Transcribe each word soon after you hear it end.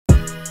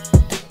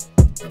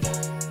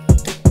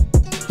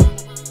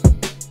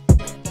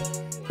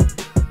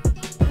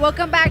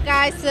Welcome back,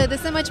 guys, to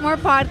This and Much More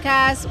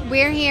podcast.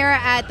 We're here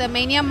at the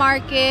Mania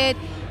Market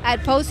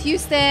at Post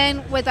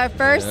Houston with our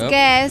first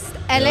guest,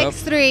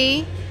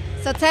 LX3.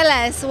 So tell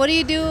us, what do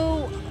you do?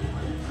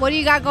 What do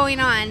you got going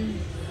on?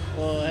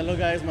 Well, hello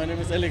guys, my name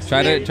is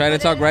LX3. Try to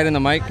talk right in the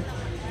mic.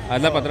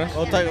 Hazla para atrás.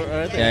 Oh,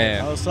 right there.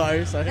 Yeah. Oh,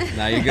 sorry.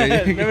 Nah, you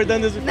good. Never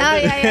done this before. No,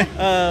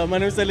 yeah. My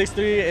name is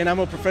LX3, and I'm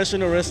a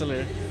professional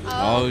wrestler.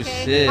 Oh,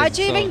 okay. Shit. How'd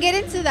you even get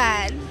into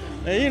that?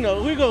 And, you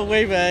know, we go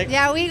way back.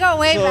 Yeah, we go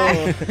way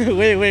back.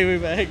 way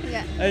back.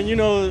 Yeah. And you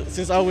know,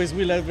 since always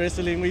we love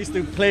wrestling, we used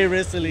to play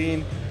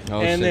wrestling.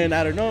 Then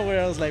out of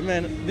nowhere, I was like,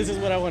 man, this is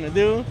what I want to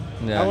do.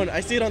 Yeah.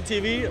 I see it on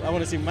TV. I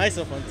want to see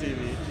myself on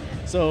TV.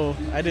 So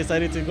I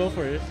decided to go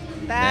for it.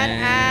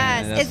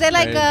 Badass. Is it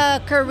like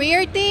a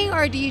career thing,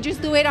 or do you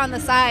just do it on the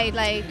side?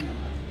 Like,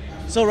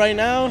 so right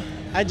now,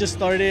 I just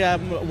started.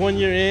 I'm 1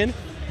 year in,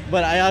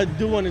 but I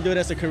do want to do it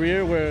as a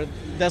career where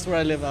that's where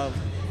I live out.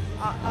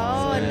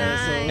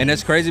 Nice. And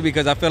it's crazy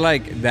because I feel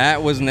like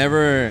that was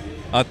never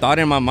a thought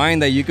in my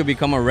mind that you could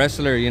become a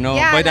wrestler, you know.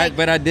 Yeah,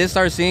 but I did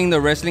start seeing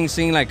the wrestling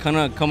scene like kind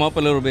of come up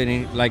a little bit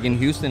in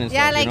Houston and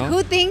stuff. Yeah, like you know?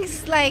 who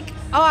thinks like,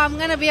 oh, I'm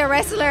gonna be a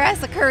wrestler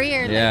as a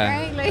career? Yeah,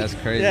 right? Like, that's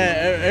crazy.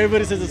 Yeah,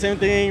 everybody says the same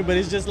thing, but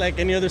it's just like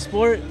any other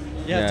sport.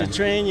 You have to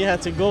train, you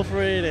have to go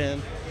for it, and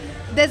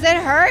does it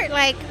hurt,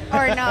 like,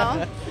 or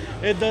no?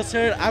 It does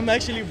hurt. I'm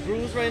actually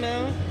bruised right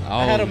now.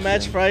 I had a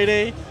match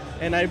Friday,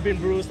 and I've been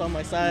bruised on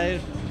my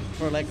side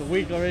for like a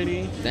week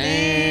already.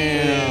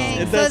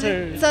 Damn. It does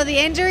hurt. So the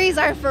injuries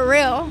are for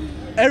real?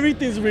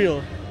 Everything's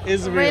real.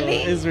 It's real.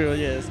 Really? It's real,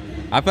 yes.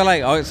 I feel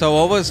like, so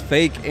what was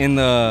fake in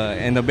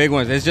the big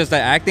ones? It's just the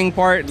acting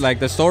part, like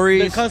the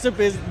stories? The concept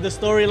is the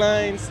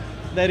storylines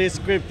that is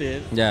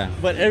scripted. Yeah.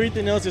 But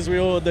everything else is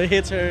real. The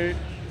hits hurt.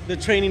 The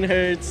training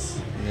hurts.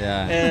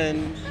 Yeah.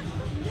 And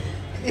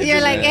you're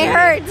like, it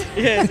hurts.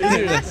 Yes,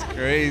 it is. That's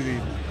crazy.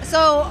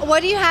 So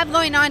what do you have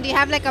going on? Do you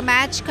have like a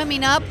match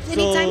coming up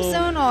anytime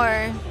soon,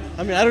 or?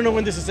 I mean, I don't know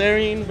when this is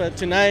airing, but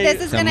tonight.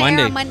 This is gonna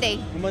air on Monday.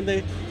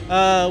 Monday.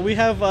 We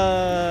have.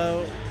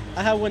 I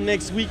have one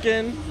next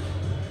weekend,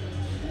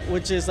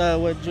 which is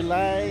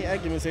July. I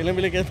can say. Let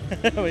me look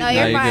at. No,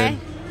 you're fine.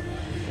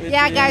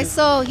 Yeah, guys.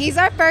 So he's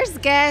our first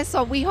guest.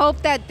 So we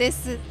hope that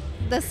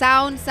the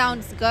sound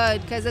sounds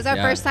good, because it's our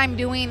first time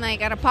doing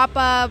like at a pop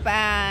up,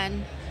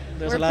 and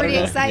we're pretty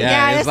excited.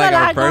 Yeah, it's like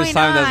our first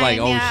time. That's like,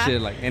 oh shit,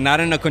 like, and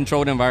not in a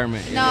controlled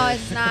environment. No,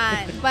 it's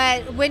not.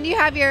 But when do you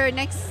have your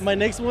next? My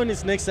next one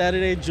is next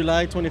Saturday,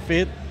 July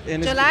 25th.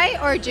 And July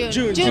or June?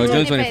 June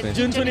 25th.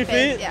 June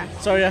 25th. Yeah.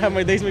 Sorry, I have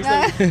my dates mixed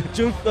up.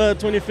 June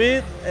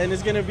 25th, and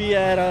it's gonna be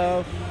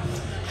at.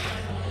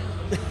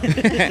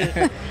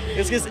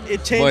 It's just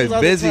it changes. Boy,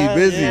 all busy, the time.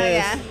 busy.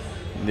 Yes.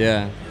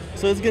 Yeah.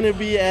 So it's gonna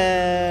be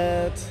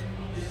at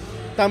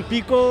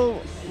Tampico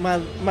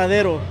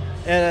Madero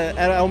at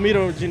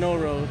Almiro Gino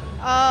Road.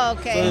 Oh,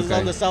 okay. So it's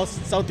on the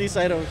southeast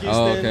side of Houston.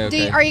 Oh,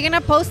 okay. Are you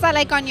gonna post that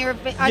like on your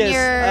actually,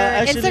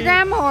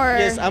 Instagram, or?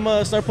 Yes, I'm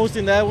gonna start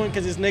posting that one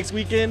because it's next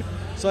weekend.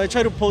 So I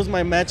try to post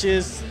my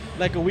matches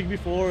like a week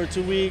before or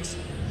 2 weeks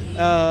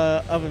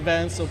of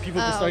advance, so people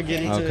can start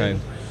getting to it.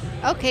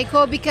 Okay,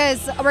 cool.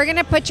 Because we're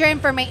gonna put your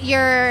information,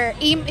 your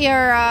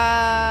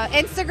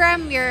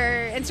Instagram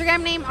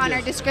name on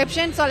our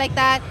description. So like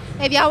that,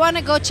 if y'all want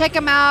to go check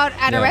him out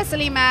at a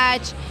wrestling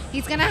match,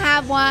 he's gonna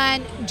have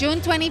one June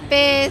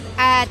 25th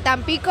at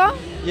Tampico.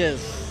 Yes.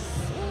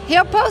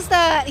 He'll post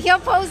the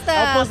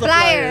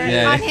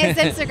flyer on his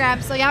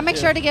Instagram. So y'all make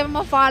sure to give him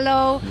a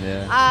follow.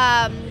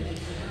 Yeah.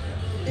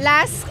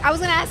 I was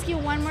gonna ask you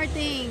one more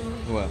thing.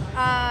 What?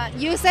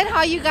 You said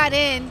how you got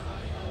in.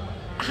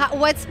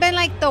 What's been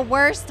like the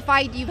worst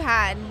fight you've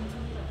had?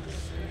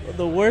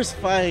 The worst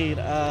fight,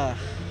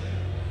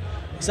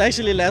 it's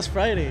actually last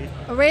Friday.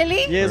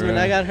 Really? Yes, when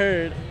I got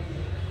hurt.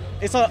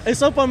 It's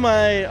up on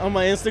my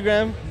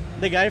Instagram.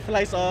 The guy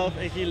flies off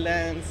and he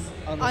lands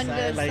on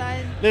the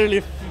side,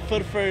 literally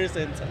foot first,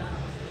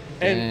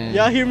 and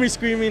y'all hear me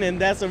screaming, and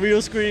that's a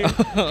real scream.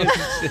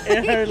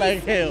 It hurt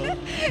like hell.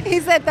 He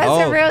said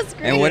that's a real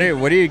scream.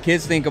 And what do your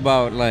kids think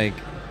about like?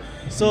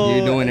 So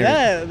you doing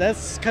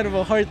that's kind of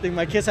a hard thing.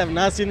 My kids have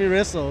not seen me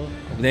wrestle.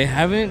 They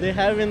haven't? They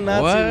haven't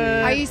not what? seen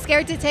me. Are you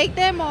scared to take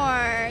them,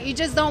 or you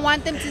just don't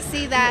want them to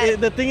see that?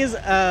 The thing is,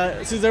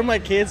 since they're my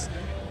kids,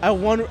 I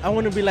want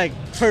to be like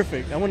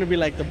perfect. I want to be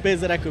like the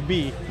best that I could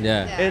be.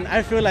 Yeah. And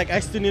I feel like I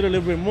still need a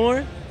little bit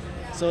more.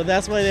 So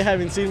that's why they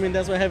haven't seen me.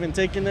 That's why I haven't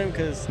taken them,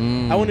 because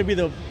I want to be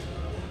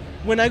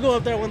when I go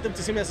up there, I want them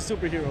to see me as a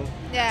superhero.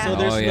 Yeah. So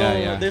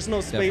there's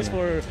no space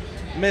for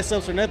mess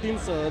ups or nothing.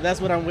 So that's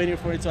what I'm waiting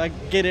for, so I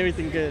get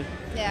everything good.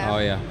 Yeah. Oh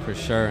yeah, for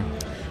sure.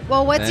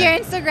 Well, what's your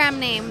Instagram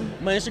name?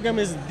 My Instagram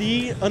is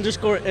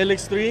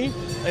 _LX3,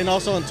 and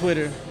also on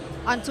Twitter.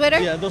 On Twitter?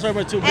 Yeah, those are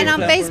my two And on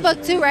platforms.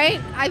 Facebook too, right?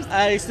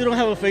 I still don't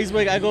have a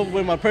Facebook. I go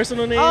with my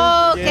personal name.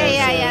 Oh, okay,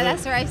 yeah,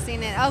 that's where I've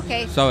seen it.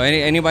 Okay. So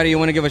anybody you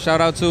want to give a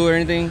shout out to or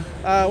anything?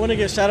 I want to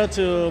give a shout out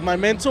to my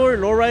mentor,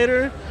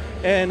 Lowrider,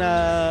 and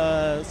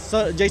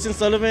Jason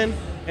Sullivan,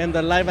 and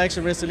the live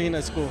action wrestling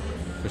at school.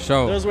 For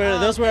sure.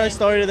 That's where I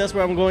started. That's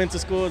where I'm going to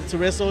school to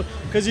wrestle,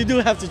 because you do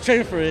have to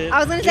train for it. I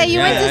was gonna say you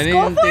went to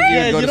school for it.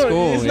 Yeah, go to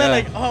school. It's not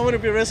like, oh, I want to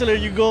be a wrestler.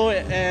 You go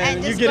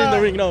and you get in the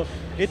ring. No,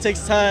 it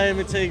takes time.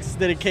 It takes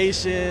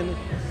dedication,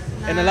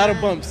 and a lot of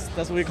bumps.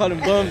 That's what we call them,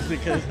 bumps,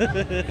 because.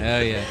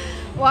 Hell yeah.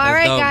 Well, all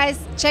right, guys,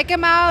 check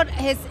him out.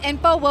 His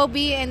info will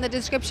be in the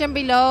description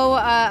below,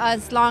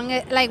 as long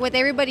as, like with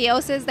everybody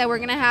else's that we're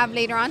gonna have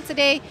later on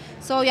today.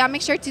 So y'all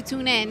make sure to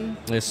tune in.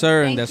 Yes,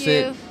 sir. Thank and that's you.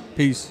 it.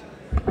 Peace.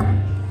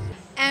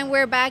 And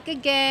we're back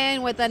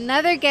again with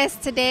another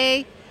guest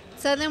today.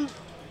 Tell them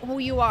who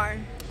you are.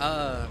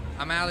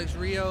 I'm Alex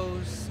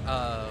Rios.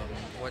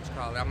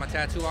 I'm a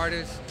tattoo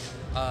artist.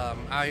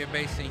 Out here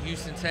based in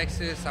Houston,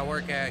 Texas. I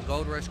work at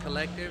Gold Rush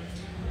Collective,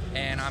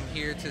 and I'm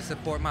here to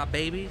support my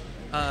baby,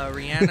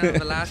 Rhea.Up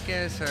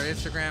Velasquez. Her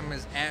Instagram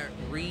is at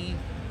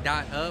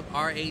Rhea.Up,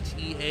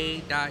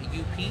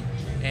 RHEA.UP,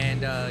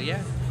 and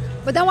yeah.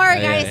 But don't worry,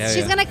 guys.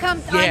 She's gonna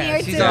come on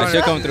here too.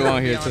 She'll come through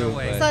on here too.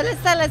 So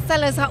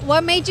tell us,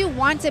 what made you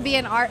want to be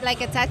a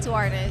tattoo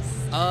artist?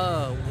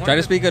 Try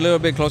to speak a little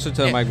bit closer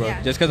to the mic, bro.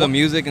 Yeah. Just because of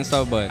music and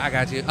stuff, but I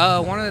got you.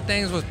 One of the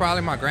things was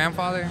probably my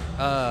grandfather.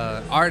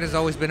 Art has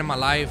always been in my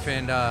life,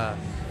 and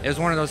it was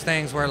one of those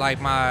things where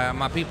like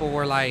my people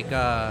were like,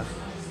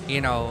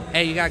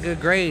 hey, you got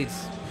good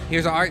grades.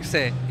 Here's an art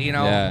set,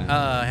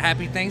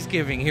 Happy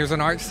Thanksgiving. Here's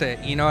an art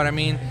set. You know what I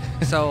mean?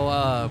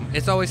 So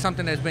it's always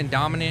something that's been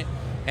dominant.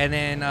 And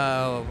then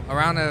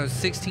around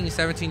 16,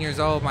 17 years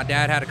old, my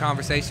dad had a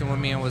conversation with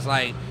me and was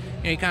like,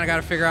 you kind of got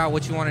to figure out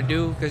what you want to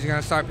do, because you're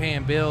going to start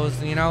paying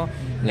bills, Yeah.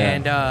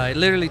 And it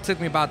literally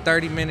took me about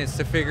 30 minutes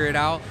to figure it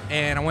out.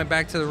 And I went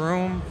back to the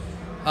room,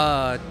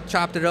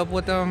 chopped it up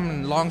with him.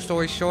 And long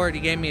story short,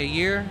 he gave me a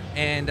year.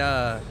 And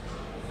a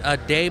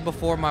day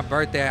before my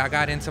birthday, I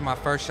got into my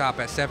first shop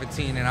at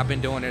 17, and I've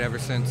been doing it ever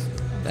since.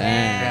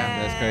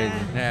 Damn, that's crazy.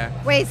 Yeah.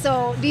 Wait,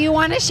 so do you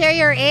want to share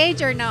your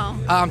age or no?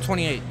 I'm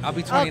 28. I'll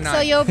be 29. Oh,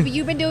 so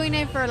you've been doing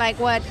it for like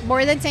what,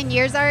 more than 10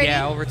 years already?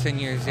 Yeah, over 10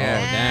 years. Yeah. Oh,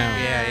 damn.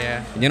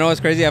 Yeah. You know what's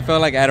crazy? I feel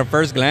like at a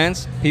first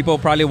glance, people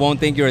probably won't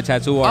think you're a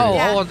tattoo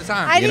artist. All the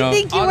time. I didn't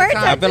think you were a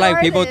tattoo I feel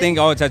like people artist. think,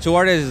 tattoo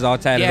artist is all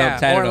tatted up,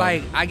 tatted or up.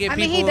 like I get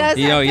people. He does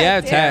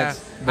have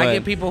tats. I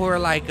get people who are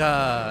like,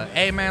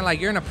 hey man, like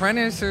you're an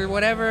apprentice or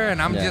whatever,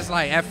 and I'm just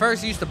like, at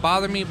first it used to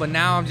bother me, but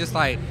now I'm just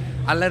like,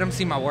 I let them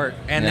see my work,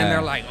 and then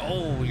they're like,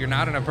 oh, you're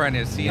not an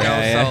apprentice,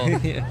 So,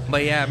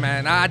 but yeah,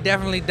 man, I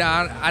definitely,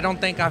 I don't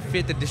think I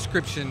fit the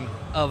description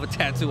of a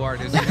tattoo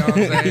artist, you know what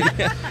I'm saying?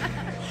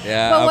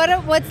 Yeah.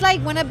 But what's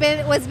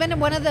been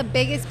one of the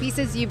biggest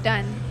pieces you've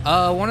done?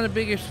 One of the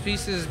biggest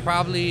pieces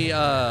probably,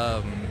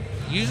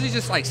 usually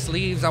just like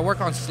sleeves. I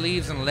work on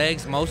sleeves and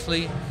legs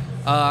mostly.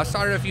 I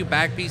started a few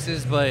back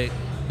pieces, but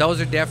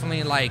those are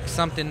definitely like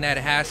something that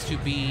has to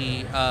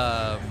be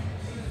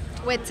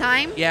with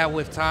time. Yeah,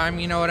 with time.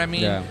 You know what I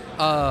mean?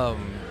 Yeah.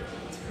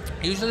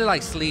 Usually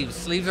like sleeves.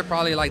 Sleeves are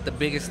probably like the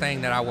biggest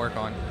thing that I work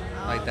on,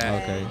 like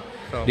that. Okay.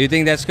 So. Do you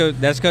think that's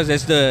because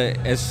it's the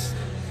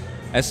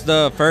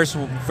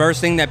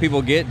first thing that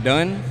people get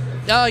done?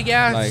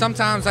 Yeah. Like,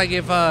 sometimes like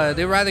if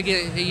they rather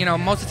get,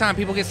 most of the time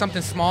people get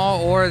something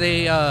small, or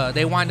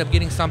they wind up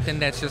getting something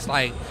that's just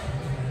like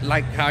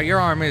how your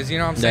arm is, you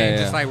know what I'm saying? Yeah.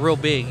 Just like real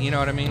big, you know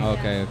what I mean?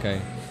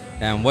 Okay.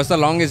 And what's the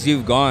longest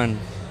you've gone,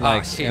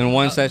 like in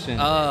one session?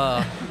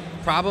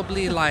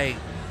 Probably like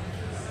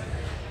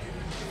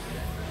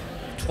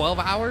 12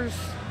 hours.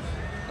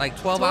 Like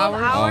 12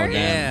 hours? Oh,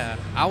 yeah.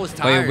 I was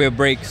tired. With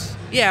breaks?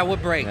 Yeah,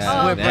 with breaks.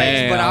 Yeah. With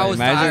breaks, but I was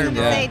tired. I was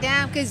gonna say,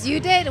 damn, because you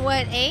did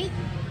what, 8?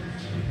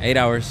 8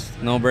 hours,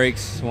 no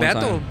breaks.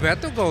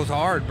 Beto goes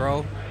hard,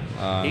 bro.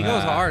 He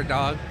goes hard,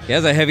 dog. He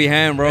has a heavy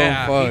hand, bro.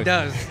 Yeah, fuck. he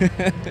does.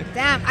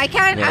 Damn, I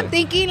can't. I'm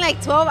thinking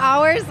like 12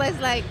 hours. That's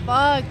like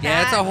fuck.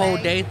 Yeah, it's a whole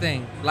like, day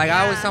thing. Like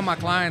I always tell my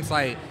clients,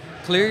 like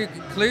clear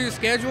your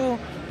schedule,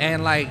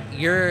 and like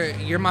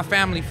you're my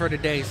family for the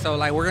day. So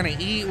like we're gonna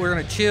eat, we're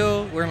gonna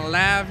chill, we're gonna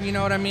laugh. You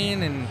know what I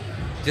mean? And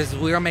just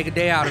we're gonna make a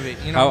day out of it.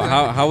 You know.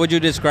 How would you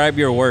describe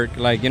your work?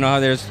 Like, how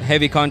there's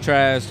heavy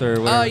contrast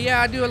or whatever? Yeah,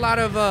 I do a lot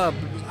of.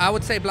 I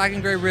would say black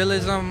and gray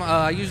realism.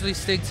 I usually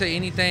stick to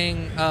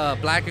anything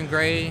black and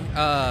gray,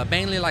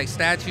 mainly like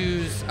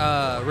statues,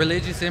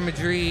 religious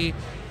imagery,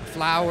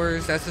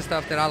 flowers. That's the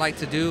stuff that I like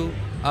to do.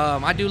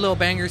 I do little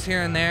bangers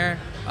here and there,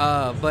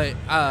 but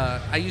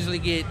I usually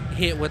get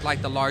hit with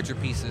like the larger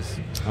pieces.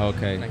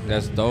 Okay, like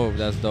that's dope.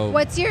 That's dope.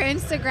 What's your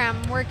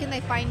Instagram? Where can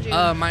they find you?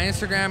 My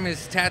Instagram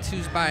is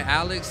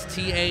TattoosbyAlex,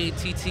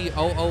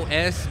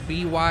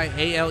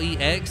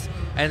 TattoosbyAlex.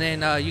 And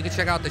then you can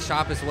check out the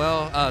shop as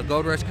well,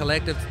 Gold Rush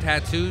Collective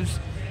Tattoos.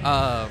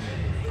 All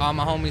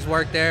my homies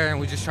work there, and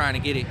we're just trying to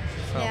get it.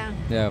 So.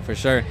 Yeah, for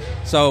sure.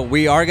 So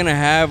we are gonna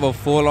have a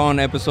full-on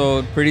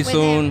episode pretty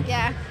soon.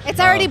 Yeah, it's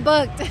already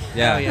booked.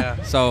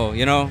 Yeah. So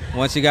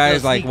once you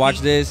guys like watch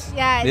this.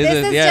 Yeah,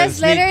 this is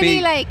just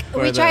literally like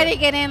we try to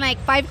get in like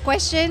 5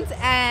 questions,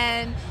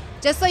 and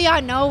just so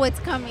y'all know what's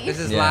coming. This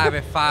is live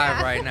at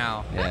 5 right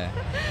now. Yeah.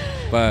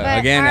 But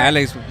again,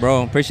 Alex,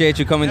 bro, appreciate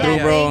you coming through,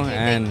 bro.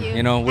 Thank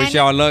you. Wish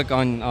y'all luck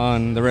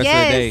on the rest of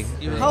the day.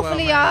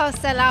 Hopefully y'all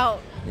sell out.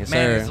 Yes,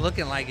 Man, sir. it's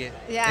looking like it.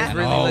 Yeah. It's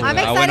really No, looking I'm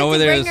like I excited went over to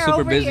there. bring It was her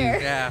super over busy. here.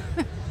 Yeah.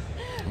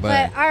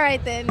 But all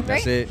right then. That's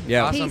Right? it.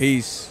 Yeah. Awesome.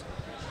 Peace.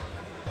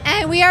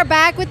 And we are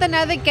back with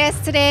another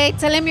guest today.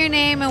 Tell him your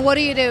name and what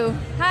do you do?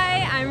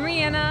 Hi, I'm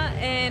Rihanna,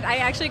 and I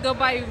actually go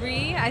by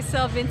Rhea. I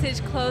sell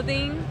vintage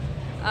clothing.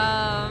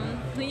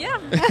 Yeah.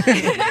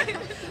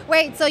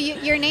 Wait, so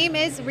your name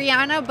is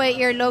Rihanna, but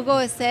your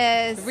logo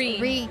says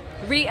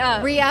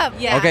Rhea.Up. Rhea.Up.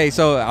 Yeah. Okay,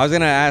 so I was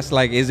gonna ask,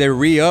 like, is it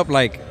Rhea.Up,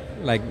 like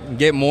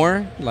get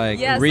more, like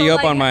Yeah,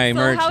 Rhea.Up on my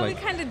merch, how like?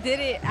 we kind of did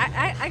it,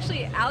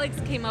 actually, Alex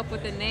came up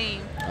with the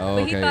name. Oh,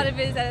 but he okay. thought of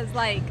it as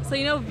like, so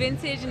you know,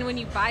 vintage, and when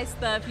you buy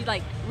stuff, you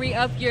like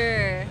re-up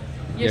your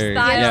style,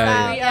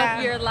 yeah.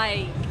 re-up your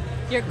like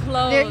your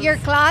clothes, Your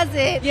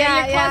closet. your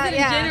closet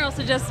in general.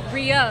 So just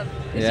re-up.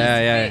 It's Yeah,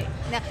 just yeah. great.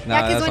 No,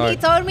 Nah, because that's when he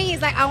hard. told me,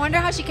 he's like, I wonder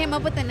how she came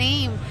up with the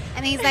name.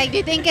 And he's like, do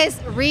you think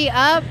it's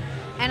Rhea.Up?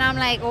 And I'm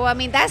like, well, I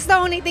mean, that's the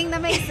only thing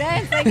that makes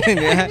sense. Like,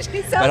 Yeah.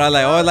 she's so But I was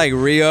like, close. oh, like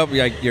Rhea.Up,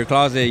 like your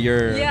closet,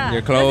 your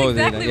that's clothes.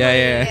 exactly yeah, what it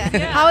yeah. is.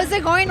 Yeah. How is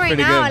it going right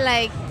Pretty now? good.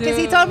 Like, because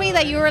he Dude. told me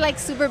that you were like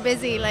super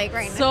busy, like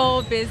right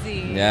now. So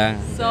busy. Yeah.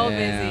 So Yeah.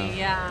 busy.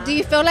 Yeah. Do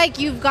you feel like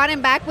you've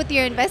gotten back with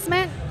your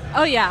investment?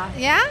 Oh yeah.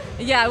 Yeah?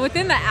 Yeah,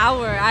 within the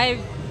hour,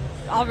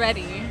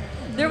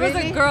 there was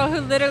Really? a girl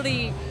who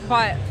literally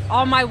bought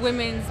all my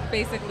women's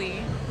basically.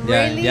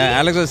 Yeah, Really? yeah.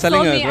 Alex was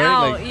telling Sold us, me right?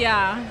 out, Like,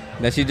 yeah.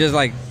 that she just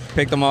like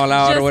picked them all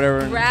out Just or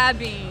whatever.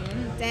 grabbing.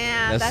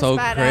 Damn, That's so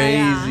badass.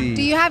 crazy.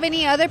 Do you have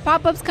any other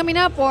pop-ups coming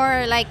up,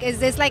 or like, is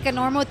this like a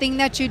normal thing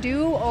that you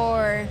do,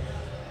 or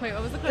Wait,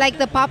 what was the question? like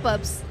the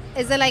pop-ups?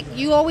 Is it like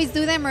you always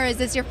do them, or is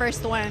this your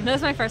first one? That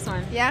was my first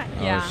one. Yeah.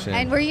 Oh, Yeah. shit.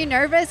 And were you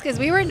nervous? Because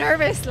we were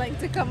nervous, like,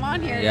 to come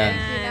on here. Yeah. You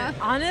know? And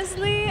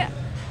honestly,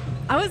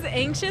 I was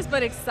anxious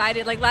but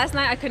excited. Like last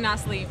night, I could not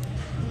sleep.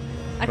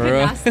 I For could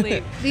real? not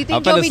sleep. Do you I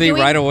think fell you'll be asleep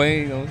doing? right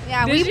away. You know?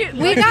 Yeah, Did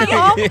we you? got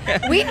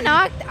home. We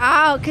knocked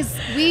out because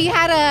we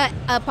had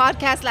a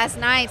podcast last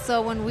night.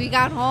 So when we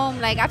got home,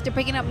 like after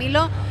picking up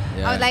Milo,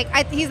 Yeah. I was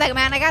like, he's like,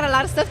 man, I got a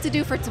lot of stuff to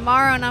do for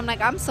tomorrow, and I'm like,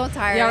 I'm so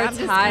tired. Yeah, we're I'm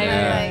just tired.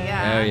 Gonna, Yeah. like,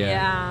 Hell yeah.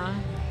 Yeah.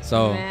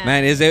 So, Man.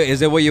 man, is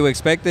it what you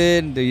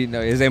expected? Do you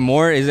know? Is it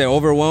more? Is it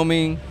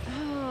overwhelming?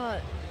 Oh,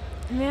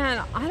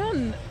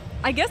 man,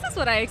 I guess that's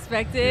what I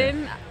expected.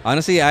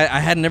 Honestly, I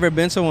had never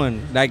been to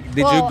one. Like,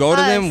 did Well, you go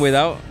to them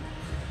us.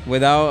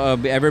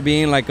 without ever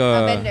being like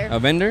vendor. a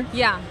vendor?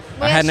 Yeah.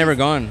 Well, I had yeah, never she's-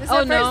 gone. This is Oh,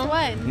 her no? first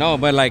one. No,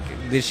 but like,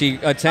 did she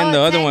attend Oh, the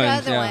other attend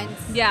ones? the other Yeah. ones.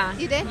 Yeah.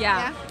 You did? Yeah.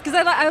 Yeah. Because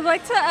I would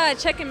like to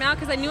check him out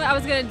because I knew I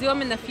was going to do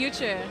them in the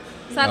future.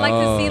 So I'd like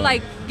to see, Oh.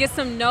 like, get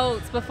some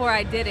notes before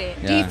I did it.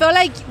 Yeah. Do you feel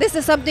like this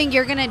is something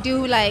you're gonna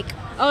do? Like,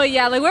 Oh,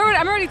 yeah. Like,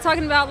 I'm already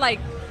talking about, like,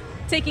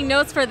 taking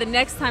notes for the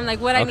next time, like,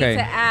 what I Okay. need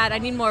to add. I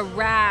need more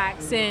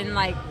racks and,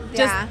 like,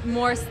 just Yeah.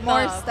 more stuff.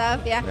 more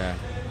stuff? Yeah. Yeah.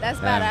 That's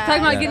Yeah. badass.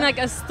 Talking about Yeah. getting, like,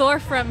 a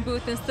storefront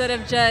booth instead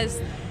of just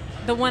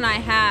the one I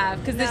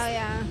have. Because No,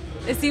 yeah.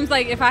 it seems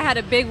like if I had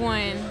a big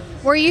one,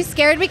 Were you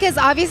scared? Because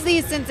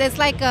obviously, since it's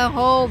like a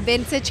whole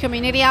vintage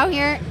community out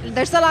here,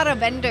 there's a lot of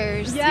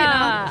vendors. yeah, you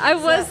know? I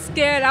was So-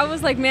 scared. I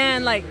was like,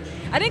 man, like,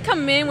 I didn't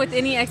come in with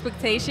any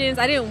expectations.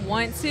 I didn't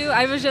want to.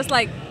 I was just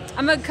like,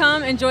 I'm gonna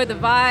come enjoy the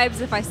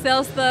vibes. If I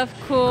sell stuff,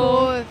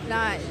 cool. If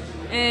not.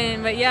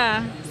 But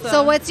yeah.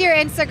 So what's your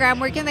Instagram?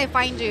 Where can they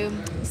find you?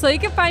 So you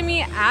can find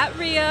me at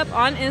Rhea.Up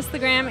on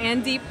Instagram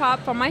and Depop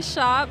for my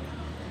shop.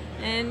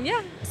 And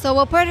yeah. So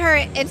we'll put her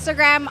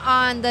Instagram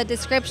on the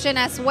description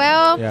as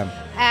well. Yeah.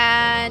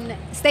 And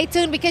stay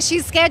tuned because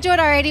she's scheduled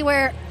already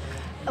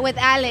with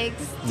Alex.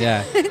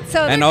 Yeah.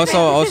 So And they're also,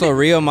 gonna- also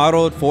Rhea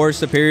modeled for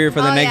Superior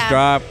for the Oh, next yeah.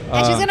 drop.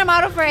 And she's gonna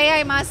model for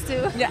AI Mas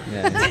too. Yeah.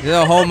 Yeah. She's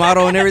a whole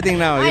model and everything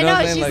now. You I know, know what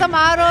I'm saying? she's Like, a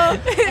model,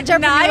 entrepreneur.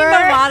 Nah, I'm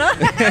a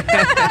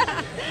model.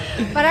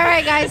 But all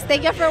right, guys,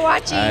 thank you for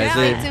watching. That's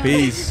Stay it. tuned.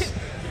 Peace.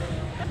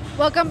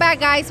 Welcome back,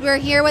 guys. We're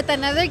here with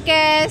another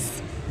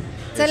guest.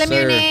 Tell Yes, him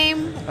your sir.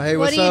 name. Hey,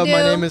 what what's do you up? do?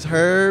 My name is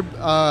Herb.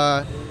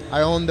 I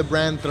own the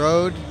brand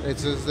Throde.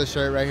 It's just the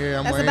shirt right here.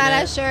 I'm That's a wearing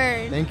badass it.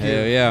 shirt. Thank you.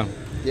 Hell yeah.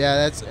 Yeah,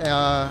 that's.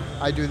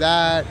 I do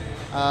that.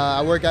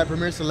 I work at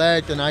Premier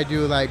Select, and I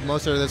do like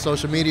most of the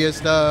social media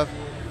stuff.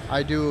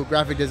 I do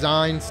graphic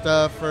design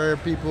stuff for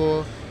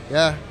people.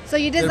 Yeah. So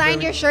you They're designed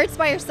very- your shirts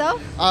by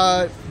yourself?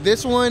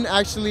 This one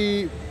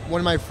actually, one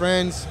of my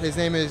friends, his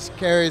name is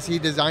Karis. He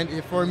designed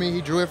it for me.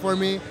 He drew it for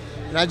me,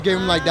 and I gave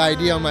him like the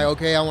idea. I'm like,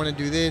 okay, I want to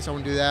do this. I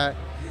want to do that,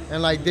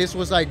 and like this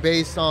was like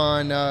based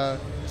on.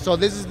 So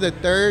this is the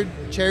third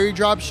cherry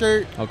drop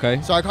shirt.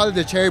 Okay. So I call it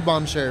the cherry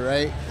bomb shirt,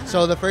 right?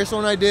 So the first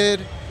one I did,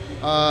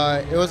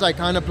 it was like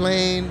kind of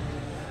plain,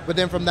 but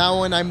then from that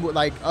one I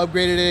like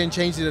upgraded it and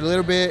changed it a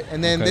little bit,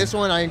 and then Okay. this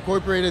one I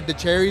incorporated the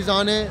cherries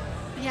on it,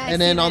 Yeah.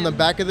 and then on the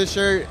back of the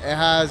shirt it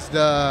has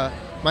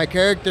my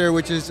character,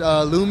 which is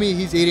Lumi.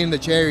 He's eating the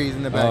cherries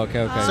in the back. Oh,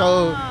 okay, okay.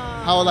 So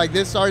how like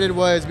this started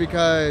was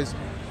because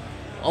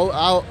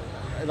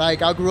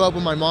I grew up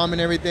with my mom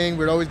and everything.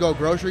 We'd always go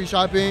grocery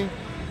shopping.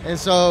 And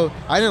so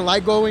I didn't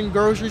like going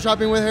grocery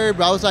shopping with her,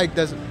 but I was like,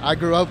 I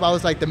grew up, I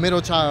was like the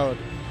middle child.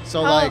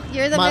 So like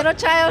you're the middle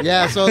child?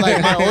 Yeah, so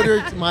like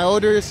my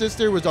older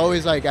sister was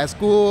always like at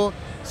school.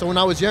 So when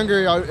I was younger,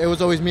 it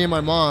was always me and my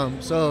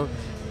mom. So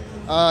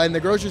in the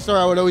grocery store,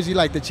 I would always eat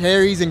like the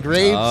cherries and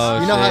grapes. Oh,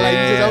 you know how like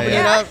you just open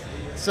it Yeah. up.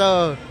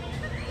 So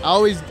I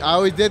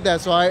always did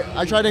that. So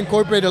I try to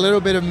incorporate a little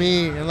bit of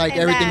me in like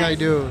And everything that- I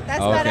do.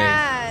 That's Okay.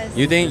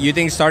 badass. You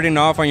think starting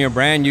off on your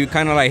brand, you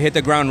kind of like hit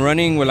the ground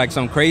running with like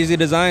some crazy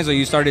designs, or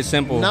you started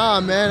simple? Nah,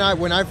 man.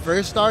 When I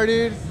first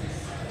started,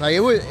 like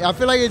I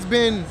feel like it's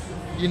been,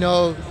 you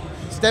know,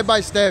 step by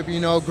step. You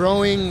know,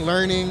 growing,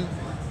 learning.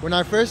 When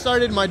I first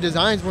started, my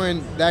designs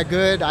weren't that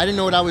good. I didn't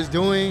know what I was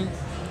doing,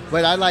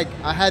 but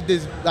I had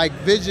this like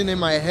vision in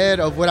my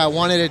head of what I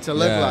wanted it to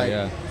look like,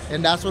 Yeah.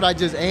 and that's what I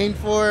just aimed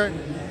for.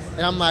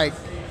 And I'm like,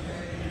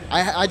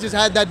 I just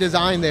had that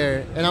design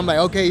there, and I'm like,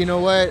 okay, you know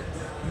what?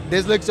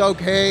 This looks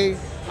okay.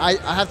 I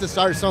have to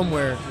start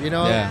somewhere, you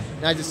know? Yeah.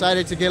 And I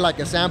decided to get like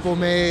a sample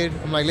made.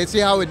 I'm like, let's see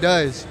how it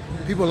does.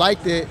 People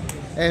liked it,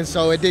 and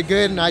so it did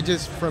good, and I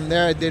just, from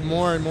there, I did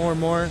more and more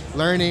and more,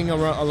 learning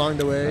along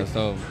the way. That's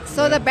dope.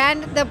 So the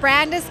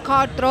brand is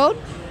called Throat.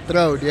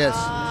 Throat, yes.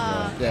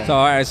 Ah. Yeah. So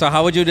all right, so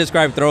how would you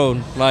describe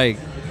Throne? Like,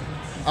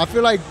 I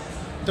feel like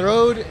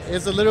Throat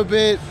is a little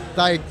bit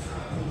like,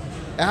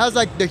 it has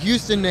like the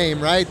Houston name,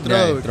 right?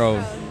 Throat. yeah,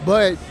 Throne.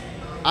 But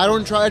I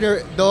don't try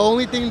to, the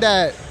only thing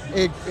that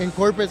it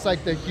incorporates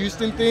like the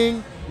Houston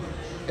thing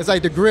is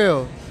like the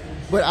grill.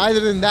 But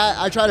other than that,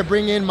 I try to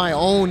bring in my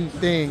own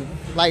thing.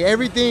 Like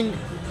everything,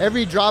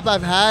 every drop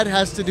I've had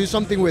has to do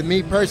something with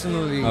me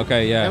personally.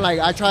 Okay, yeah. And like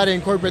I try to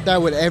incorporate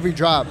that with every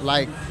drop.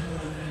 Like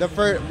the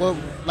first, well,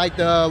 like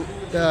the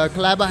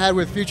collab I had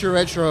with Future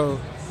Retro,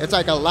 it's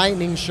like a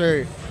lightning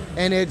shirt.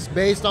 And it's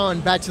based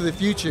on Back to the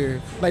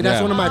Future. Like that's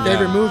Yeah. one of my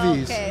favorite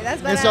movies. Okay,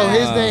 that's And so badass.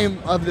 his name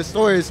of the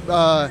store is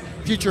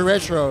Future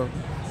Retro.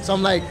 So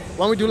I'm like,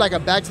 why don't we do like a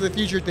Back to the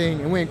Future thing?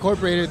 And we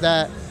incorporated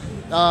that.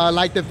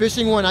 Like the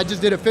fishing one, I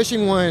just did a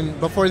fishing one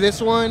before this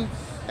one.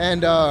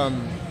 And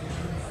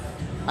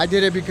I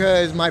did it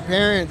because my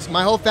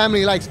whole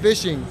family likes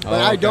fishing, but Oh,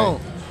 I okay.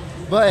 don't.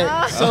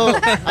 But so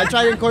I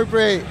try to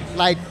incorporate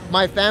like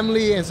my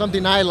family and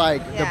something I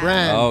like, the Yeah.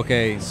 brand.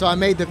 Okay. So I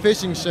made the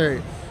fishing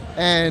shirt,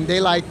 and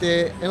they liked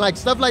it, and like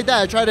stuff like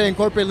that. I try to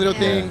incorporate little Yeah.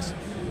 things.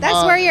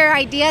 That's where your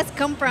ideas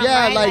come from,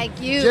 Yeah, right? like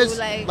you, just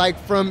like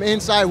from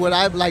inside, what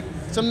I've like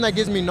something that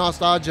gives me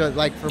nostalgia,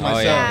 like for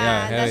myself.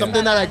 yeah, that's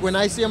Something that badass. like when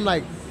I see, I'm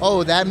like,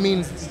 oh, that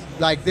means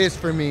like this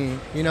for me,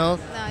 you know?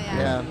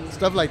 yeah.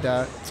 Stuff like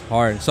that.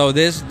 Hard. So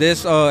this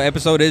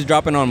episode is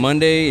dropping on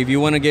Monday. If you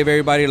want to give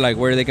everybody like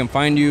where they can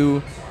find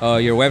you,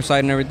 your website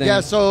and everything.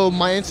 Yeah, so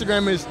my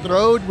Instagram is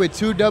Throde with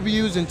 2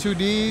 W's and 2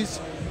 D's.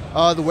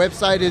 The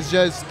website is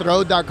just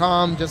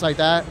throde.com, just like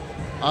that.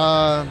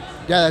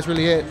 Yeah, that's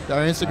really it.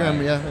 Our Instagram,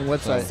 and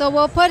website. So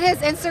we'll put his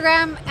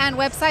Instagram and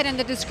website in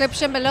the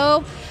description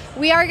below.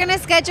 We are gonna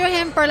schedule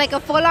him for like a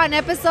full-on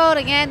episode.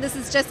 Again, this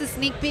is just a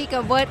sneak peek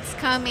of what's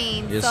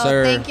coming. Yes, so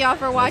sir. thank y'all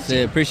for That's watching.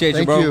 it. Appreciate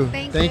Thank you, bro. you.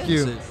 Thank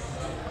you. That's it.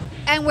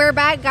 And we're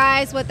back,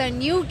 guys, with a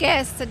new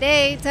guest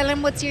today. Tell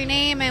him what's your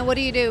name and what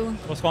do you do?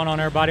 What's going on,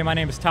 everybody? My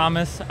name is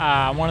Thomas.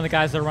 I'm one of the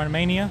guys that run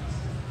Mania.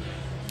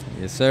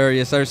 Yes, sir.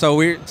 Yes, sir.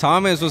 So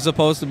Thomas was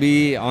supposed to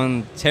be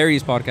on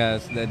Terry's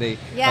podcast that day.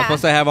 I Yeah. was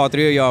supposed to have all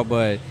three of y'all,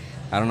 but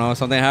I don't know,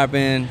 something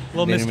happened. A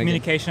little Didn't make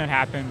it. miscommunication had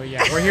happened, but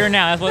yeah, we're here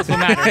now. That's what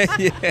matters.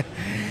 yeah.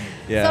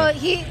 Yeah.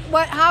 So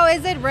how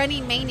is it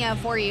running Mania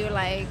for you?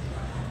 Like,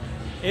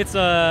 It's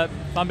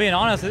if I'm being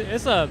honest,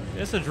 it's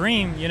a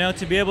dream, you know,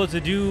 to be able to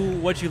do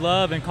what you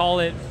love and call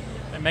it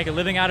and make a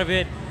living out of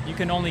it. You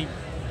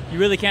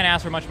really can't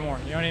ask for much more.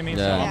 You know what I mean?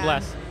 So Yeah. I'm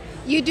blessed.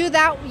 you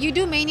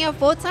do Mania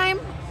full time?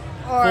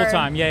 Or Full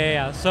time,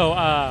 yeah.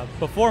 So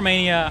before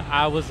Mania,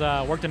 I was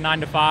worked a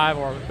 9 to 5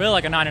 or really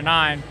like a 9 to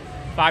 9,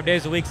 5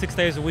 days a week, 6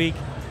 days a week,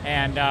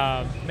 and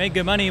made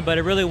good money. But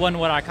it really wasn't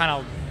what I kind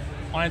of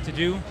wanted to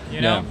do,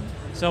 you know. Yeah.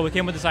 So we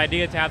came with this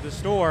idea to have the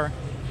store,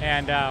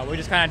 and we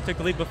just kind of took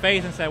the leap of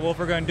faith and said, well, if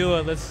we're going to do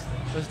it, let's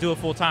do it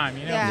full time,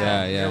 you know. Yeah. So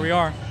Yeah, yeah. Here we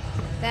are.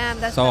 Damn,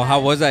 that's So badass. how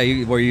was that?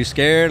 Were you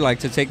scared, like,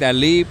 to take that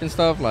leap and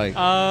stuff? Like,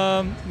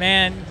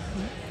 Man,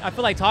 I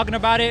feel like talking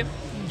about it,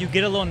 you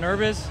get a little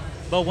nervous,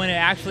 but when it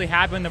actually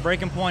happened, the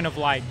breaking point of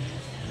like,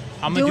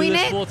 I'm gonna do Doing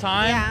this it? full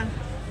time, Yeah.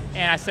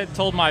 and I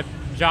told my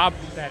job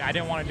that I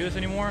didn't want to do this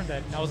anymore,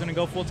 that I was gonna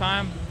go full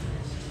time.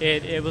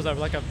 It was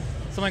like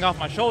something off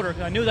my shoulder,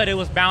 'cause I knew that it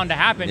was bound to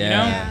happen, you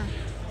know. Yeah.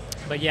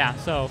 But yeah,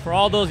 so for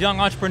all those young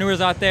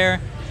entrepreneurs out there,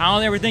 I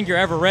don't ever think you're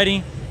ever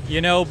ready, you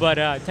know. But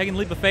taking the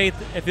leap of faith,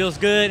 it feels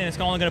good, and it's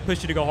only gonna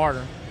push you to go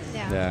harder.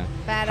 Yeah.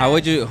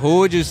 Badass. who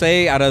would you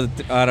say out of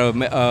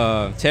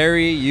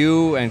Terry,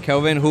 you, and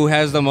Kelvin, who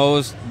has the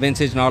most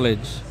vintage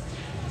knowledge?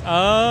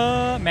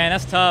 Man,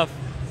 that's tough.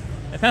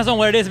 Depends on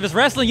what it is. If it's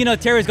wrestling, you know,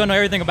 Terry's gonna know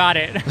everything about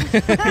it.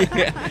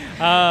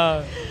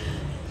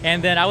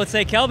 And then I would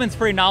say Kelvin's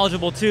pretty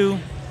knowledgeable too.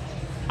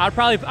 I'd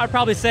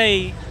probably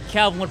say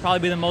Kelvin would probably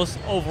be the most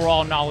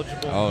overall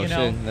knowledgeable. Oh, you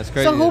know? shit. That's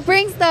crazy. So who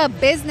brings the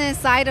business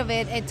side of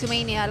it into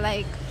Mania,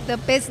 like the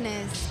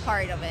business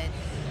part of it?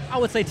 I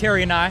would say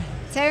Terry and I.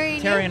 Terry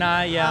and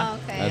I, yeah. Oh,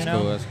 okay. That's you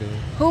know? cool. That's cool.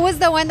 Who was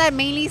the one that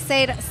mainly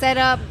set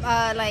up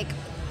like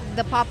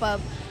the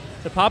pop-up?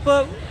 The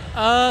pop-up,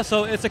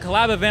 So it's a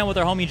collab event with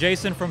our homie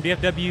Jason from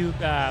DFW,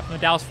 from the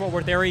Dallas-Fort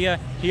Worth area.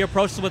 He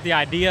approached us with the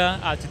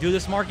idea to do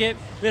this market.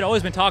 We had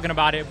always been talking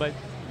about it, but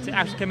to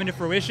actually come into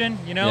fruition,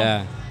 you know,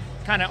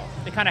 it kind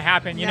of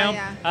happened, you know.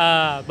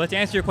 Yeah. But to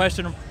answer your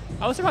question,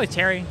 I would say probably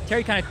Terry.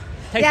 Terry kind of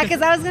takes. Yeah,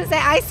 because I was gonna say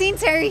I seen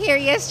Terry here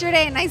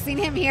yesterday, and I seen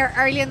him here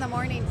early in the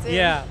morning too.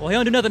 Yeah. Well, he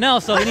don't do nothing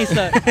else, so he needs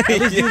to at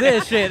least do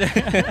this shit.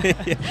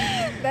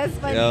 That's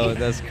funny. Yo,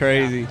 that's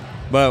crazy.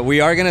 But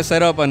we are gonna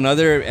set up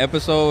another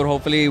episode.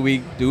 Hopefully,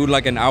 we do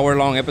like an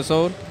hour-long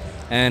episode,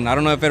 and I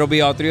don't know if it'll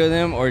be all three of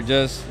them or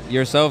just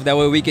yourself. That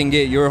way, we can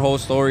get your whole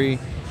story,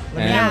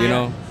 and you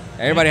know.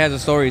 Everybody has a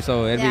story,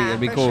 so it'd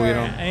be cool, sure. you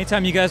know.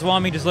 Anytime you guys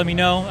want me, just let me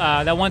know.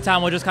 That one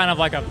time was just kind of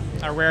like a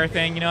rare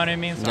thing, you know what I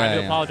mean? So I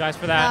do apologize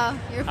for that. No,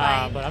 you're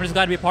fine. But I'm just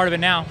glad to be a part of it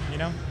now, you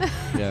know?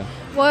 Yeah.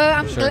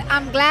 Well,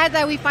 I'm glad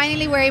that we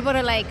finally were able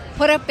to like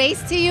put a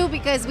face to you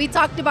because we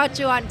talked about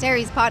you on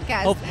Terry's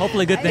podcast.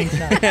 Hopefully good things.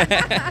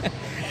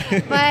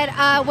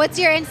 But what's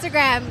your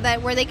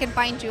Instagram where they can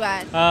find you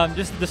at?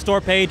 Just the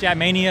store page at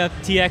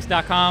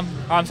maniatx.com.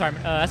 Oh, I'm sorry,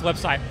 that's the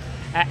website.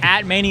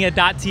 At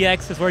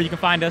mania.tx is where you can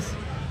find us.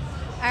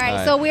 All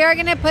right, so we are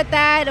gonna put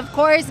that. Of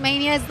course,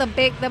 Mania is the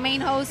main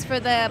host for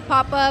the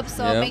pop-up,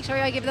 so make sure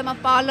y'all give them a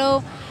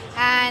follow.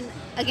 And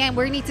again,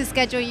 we need to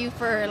schedule you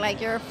for like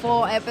your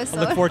full episode.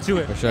 I look forward to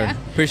it. For sure.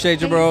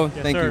 Appreciate you, bro.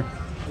 Yes, Thank you.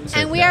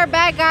 And we are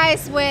back,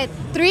 guys, with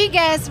 3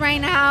 guests right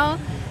now.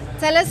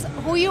 Tell us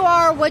who you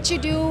are, what you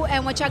do,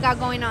 and what y'all got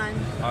going on.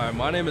 All right,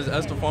 my name is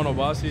Estefano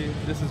Bassi.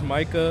 This is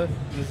Micah.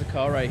 This is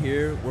Kyle right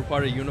here. We're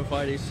part of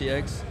Unified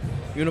HTX.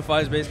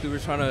 Unified is basically we're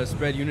trying to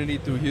spread unity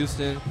through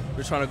Houston.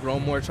 We're trying to grow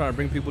more, trying to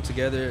bring people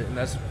together, and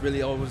that's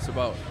really all it's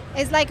about.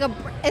 It's like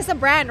it's a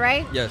brand,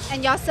 right? Yes.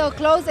 And y'all sell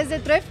clothes. Is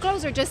it thrift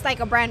clothes or just like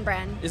a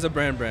brand? It's a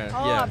brand.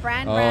 Oh, yeah. a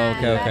brand.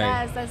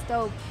 Okay. That's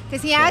dope.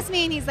 Because he asked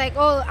me and he's like,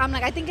 oh, I'm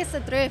like, I think it's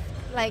a thrift.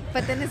 Like,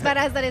 but then it's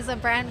badass that it's a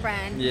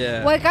brand.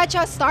 Yeah. What got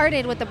y'all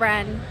started with the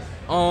brand?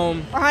 Or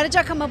how did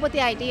y'all come up with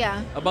the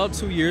idea? About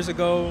 2 years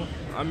ago.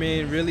 I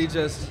mean, really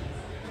just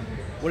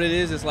what it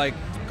is like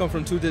come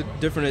from 2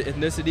 different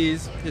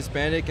ethnicities,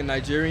 Hispanic and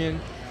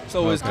Nigerian.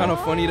 So it's kind of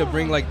funny to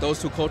bring like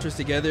those 2 cultures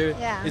together.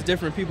 Yeah. It's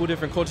different people,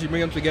 different cultures. You bring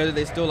them together,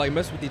 they still like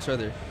mess with each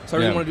other. So I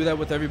really want to do that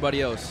with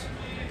everybody else.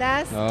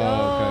 That's dope.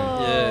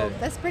 Yeah.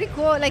 That's pretty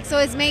cool. Like, so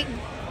it's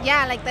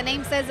like the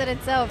name says it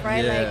itself,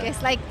 right? Yeah. Like,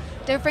 it's like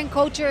different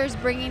cultures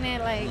bringing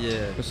it, like.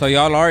 Yeah. So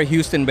y'all are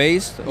Houston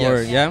based,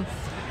 or Yes.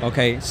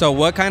 Okay. So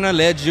what kind of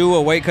led you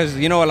away? Because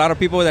you know a lot of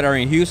people that are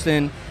in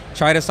Houston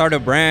try to start a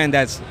brand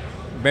that's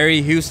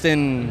very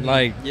Houston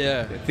like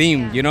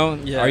themed. You know,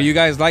 are you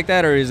guys like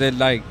that, or is it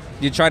like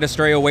you try to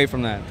stray away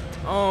from that?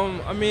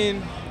 I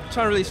mean,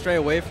 trying to really stray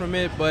away from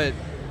it, but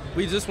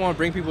we just want to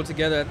bring people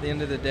together at the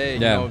end of the day.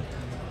 You know,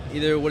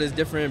 either what is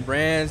different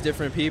brands,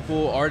 different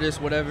people, artists,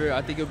 whatever.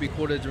 I think it would be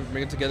cool to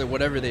bring it together,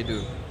 whatever they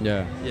do.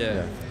 Yeah.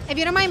 If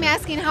you don't mind me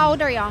asking, how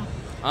old are y'all?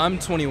 I'm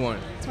 21.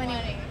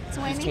 20.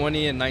 He's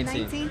 20 and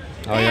 19.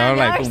 Oh, y'all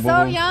like boom,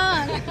 so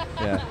young.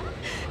 Yeah.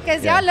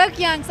 Because y'all look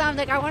young, so I'm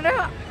like, I wonder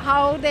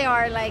how old they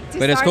are. Like,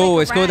 but it's cool.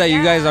 It's cool that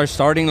you guys are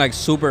starting like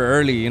super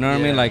early. You know what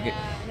I mean? Like,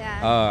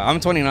 I'm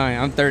 29.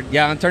 I'm 30.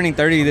 Yeah, I'm turning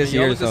 30 this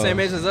year. Y'all the same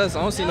age as us.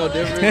 I don't see no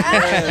difference.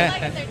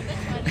 Yeah,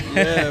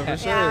 for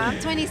sure. Yeah, I'm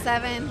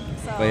 27.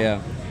 So. But yeah,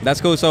 that's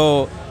cool.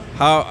 So,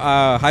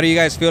 how do you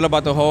guys feel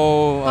about the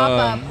whole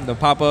the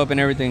pop-up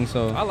and everything?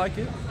 So I like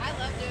it.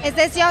 Is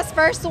this y'all's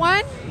first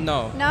one?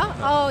 No. No?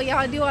 Oh,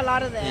 y'all do a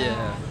lot of them.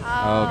 Yeah.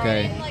 Oh,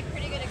 okay. Like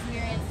pretty good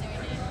experience doing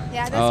it.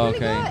 Yeah, that's really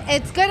good.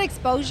 It's good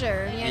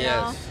exposure, you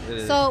know. It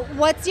is. So,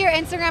 what's your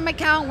Instagram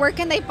account? Where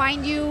can they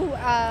find you?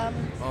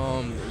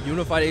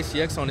 Unified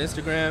HTX on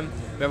Instagram.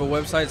 We have a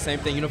website, same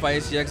thing,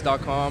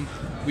 unifiedhtx.com.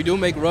 We do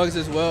make rugs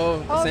as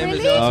well, same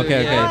really? as y'all too.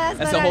 Okay. Yeah.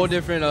 That's a whole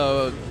different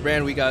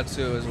brand we got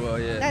too as well.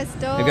 Yeah. That's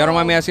dope. if y'all don't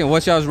mind me asking,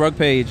 what's y'all's rug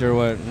page or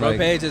what? Rug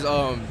page is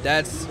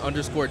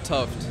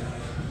that's_Tuft.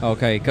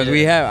 Okay, because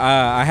we have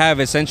I have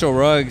Essential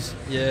Rugs.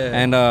 Yeah.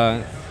 And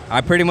I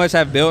pretty much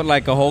have built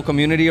like a whole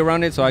community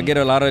around it, so I get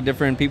a lot of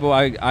different people.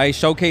 I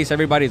showcase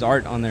everybody's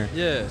art on there.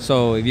 Yeah.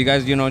 So if you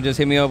guys, just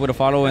hit me up with a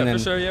follow, and then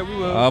for sure, we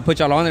will. I'll put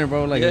y'all on there,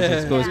 bro. Like,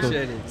 it's cool, it's cool.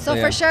 So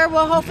for sure,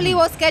 hopefully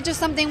we'll schedule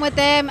something with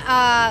them.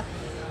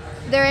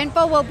 Their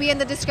info will be in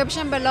the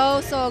description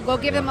below, so go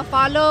give them a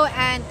follow,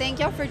 and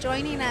thank y'all for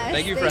joining us.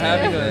 Thank you for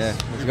having us.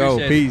 Let's go.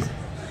 Peace.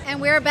 And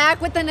we're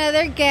back with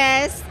another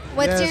guest.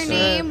 What's your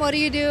name? What do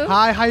you do?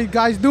 Hi, how you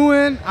guys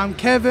doing? I'm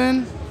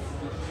Kevin.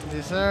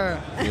 Yes,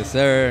 sir. Yes,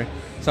 sir.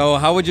 So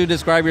how would you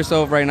describe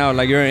yourself right now?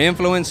 Like, you're an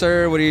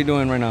influencer? What are you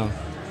doing right now?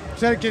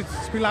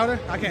 Speak louder?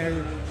 I can't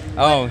hear you.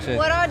 Oh, shit.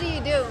 What all do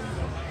you do?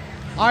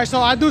 All right,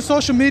 so I do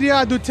social media.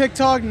 I do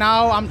TikTok.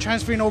 Now I'm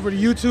transferring over to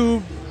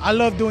YouTube. I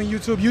love doing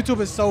YouTube. YouTube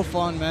is so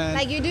fun, man.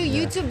 Like, you do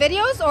YouTube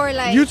videos or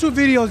like? YouTube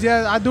videos,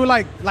 yeah. I do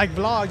like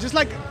vlogs, just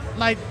like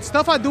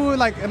stuff I do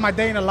like in my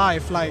day in the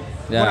life, like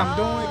what I'm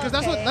doing, because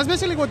that's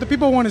basically what the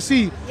people want to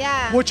see.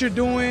 Yeah. What you're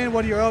doing,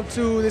 what you're up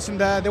to, this and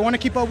that. They want to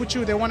keep up with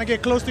you. They want to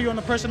get close to you on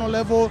a personal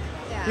level.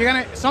 Yeah. You're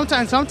gonna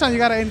sometimes you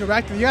gotta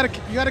interact. You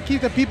gotta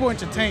keep the people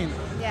entertained.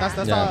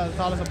 That's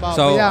all it's about.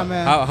 So but yeah,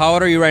 man. How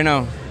old are you right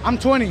now? I'm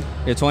 20.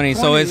 You're 20.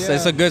 So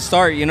it's a good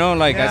start, you know.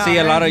 Like I see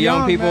a lot of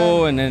young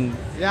people, and then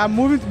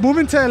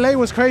moving to LA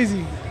was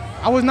crazy.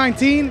 I was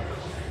 19.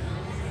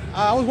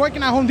 I was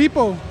working at Home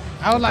Depot.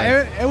 I was like,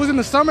 it was in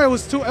the summer. It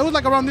was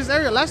like around this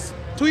area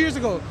 2 years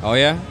ago. Oh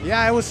yeah.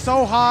 Yeah, it was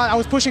so hot. I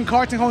was pushing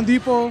carts in Home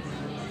Depot.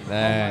 Oh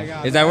my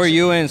God, is that where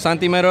you and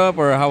Santi met up,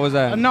 or how was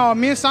that? No,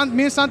 me and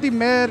Santi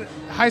met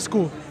high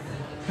school.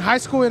 High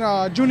school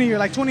in junior year,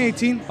 like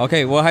 2018.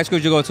 Okay, what high school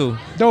did you go to?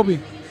 Dobie.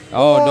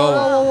 Oh,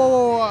 Dobie.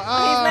 Whoa.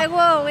 He's like,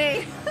 whoa,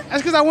 wait.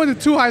 That's because I went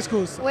to 2 high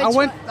schools. Which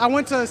I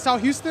went to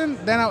South Houston,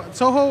 then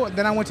Soho,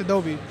 then I went to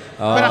Dobie.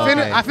 Oh, but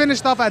I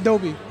finished off at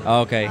Dobie.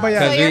 Okay. But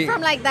so you're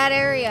from like that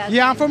area?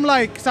 Yeah, I'm from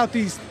like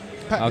Southeast.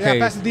 Okay.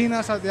 Yeah, Pasadena,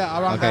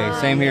 around okay,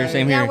 there. same here.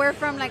 Yeah, we're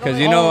from like. Because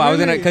I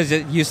was because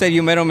you said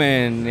you met him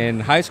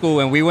in high school,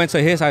 and we went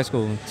to his high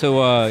school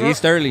to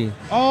East Early.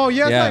 Oh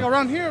yeah, it's like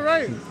around here,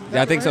 right?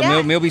 Yeah, I think so.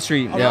 Milby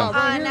Street.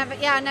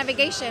 Yeah.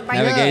 Navigation.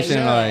 Navigation.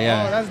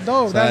 Yeah. Oh, that's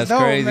dope. So that's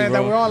dope, crazy, man.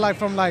 bro. That we're all like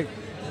from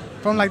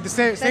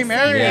the same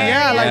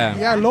area.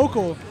 Yeah,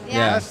 local.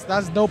 Yeah.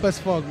 That's dope as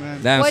fuck,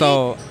 man. Damn.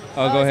 Go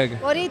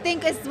ahead. What do you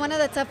think is one of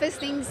the toughest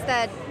things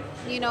that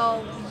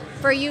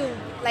for you,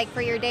 like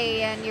for your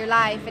day and your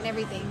life and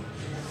everything?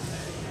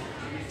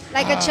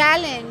 Like a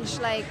challenge,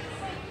 like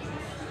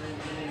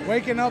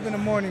waking up in the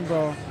morning,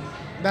 bro.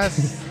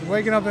 That's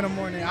waking up in the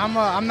morning.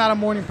 I'm not a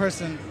morning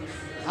person.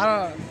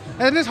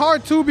 And it's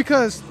hard too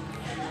because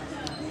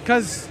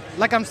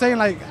like I'm saying,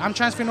 like I'm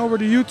transferring over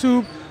to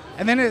YouTube,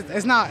 and then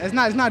it's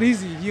not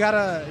easy. You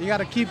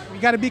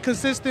gotta be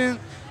consistent,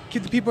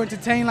 keep the people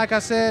entertained, like I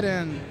said,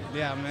 and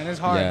yeah, man, it's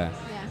hard. Yeah.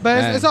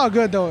 But it's all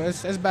good though.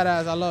 It's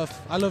badass.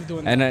 I love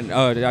doing that. And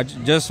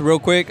then just real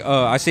quick,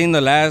 I seen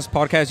the last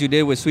podcast you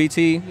did with Sweet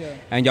Tea,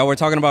 and y'all were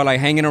talking about like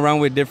hanging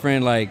around with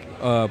different like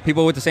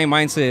people with the same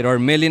mindset, or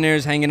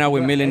millionaires hanging out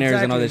with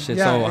millionaires and all this shit.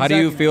 Yeah, so how do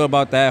you feel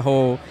about that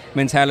whole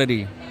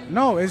mentality?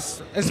 No,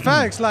 it's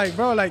facts. Like,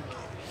 bro, like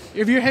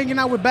if you're hanging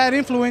out with bad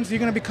influence, you're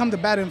gonna become the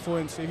bad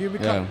influence.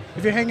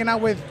 If you're hanging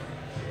out with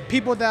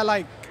people that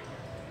like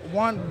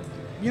want,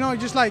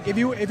 just like if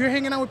you're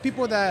hanging out with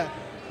people that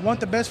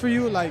want the best for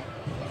you, like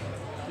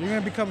you're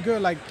gonna become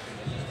good. Like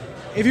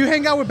if you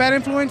hang out with bad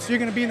influence, you're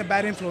gonna be in a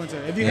bad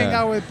influencer. If you hang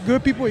out with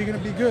good people, you're gonna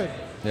be good.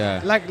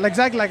 Yeah. Like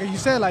exactly like you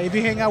said, like if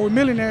you hang out with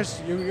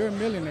millionaires, you're a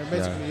millionaire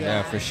basically.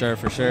 Yeah, for sure.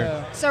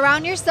 Yeah.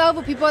 Surround yourself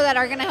with people that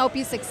are gonna help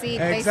you succeed.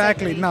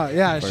 Exactly. Basically. No,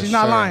 yeah, she's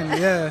not lying.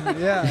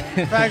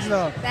 Yeah. Facts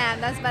though.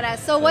 Damn, that's badass.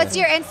 So what's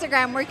your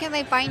Instagram? Where can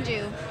they find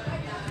you?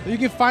 You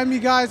can find me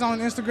guys on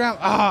Instagram.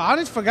 I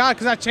just forgot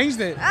because I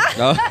changed it.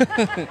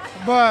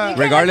 But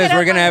regardless,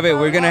 we're gonna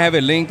have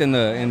it linked in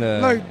the.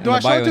 Look, do I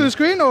show it to the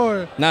screen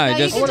or? No,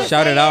 just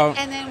shout it out.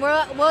 And then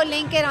we'll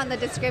link it on the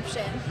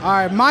description. All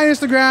right, my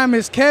Instagram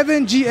is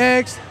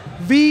KevinGX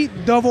VII,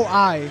 double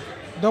I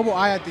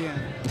at the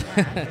end.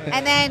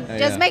 And then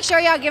just make sure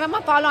y'all give him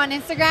a follow on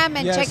Instagram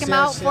and check him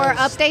out for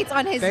updates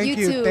on his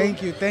YouTube.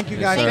 Thank you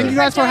guys. Yes, thank you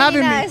guys for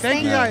having me.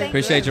 Thank you guys.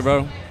 Appreciate you,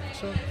 bro.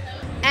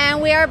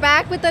 And we are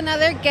back with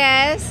another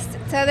guest.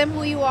 Tell them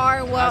who you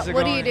are.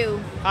 What do you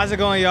do? How's it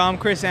going, y'all? I'm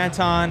Chris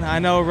Anton. I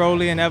know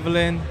Rollie and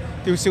Evelin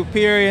through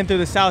Superior and through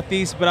the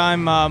Southeast, but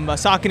I'm a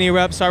Saucony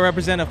rep, so I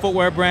represent a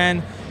footwear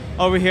brand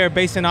over here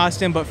based in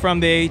Austin, but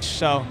from the H.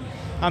 So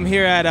I'm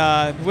here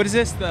at, what is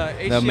this?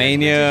 The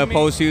Mania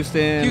Post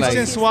Houston.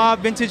 Houston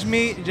Swab Vintage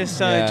Meet. Just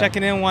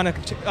checking in, want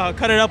to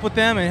cut it up with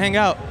them and hang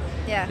out.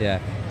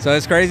 Yeah. So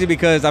it's crazy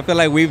because I feel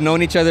like we've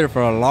known each other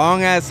for a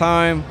long ass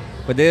time.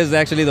 But this is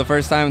actually the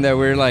first time that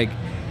we're like,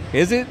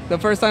 is it the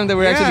first time that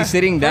we're actually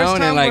sitting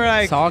down and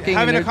like talking?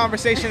 Having a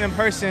conversation in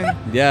person.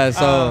 Yeah,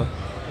 so.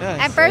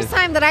 And first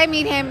time that I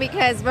meet him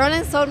because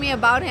Roland told me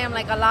about him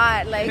like a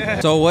lot.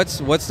 Like. So what's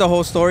the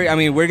whole story? I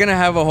mean, we're going to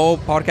have a whole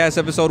podcast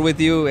episode with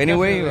you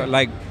anyway.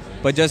 Definitely.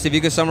 But just if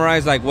you could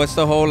summarize, like, what's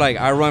the whole, like,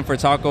 I Run for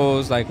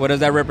Tacos, like, what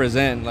does that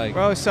represent? Like,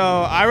 bro, so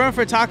I Run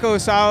for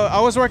Tacos. So I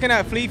was working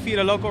at Fleet Feet,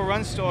 a local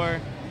run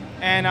store,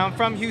 and I'm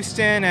from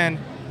Houston, and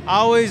I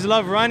always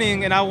love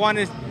running, and I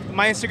wanted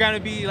my Instagram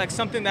to be like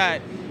something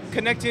that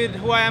connected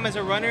who I am as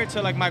a runner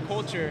to like my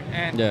culture.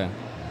 And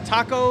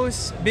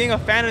tacos, being a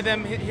fan of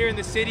them here in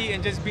the city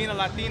and just being a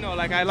Latino,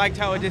 like I liked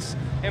how it just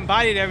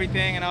embodied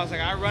everything, and I was like,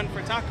 I run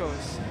for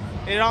tacos.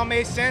 It all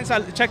made sense. I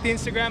checked the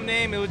Instagram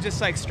name. It was just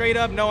like straight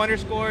up, no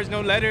underscores,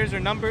 no letters or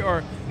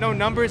no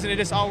numbers, and it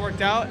just all worked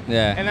out.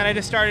 Yeah. And then I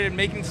just started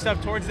making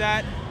stuff towards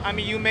that. I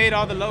mean, you made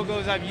all the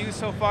logos I've used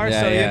so far,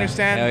 so you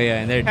understand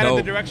and they're kind dope.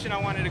 of the direction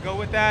I wanted to go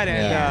with that.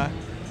 And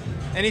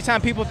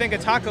anytime people think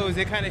of tacos,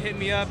 they kind of hit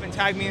me up and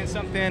tag me in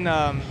something,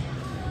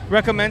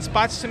 recommend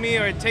spots to me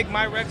or take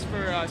my recs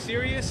for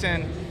serious,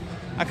 and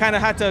I kind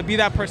of had to be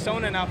that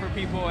persona now for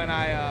people. And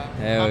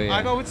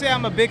I would say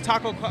I'm a big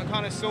taco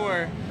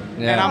connoisseur.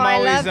 Yeah. And I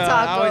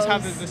always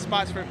have the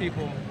spots for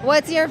people.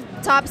 What's your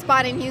top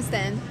spot in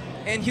Houston?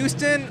 In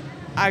Houston,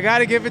 I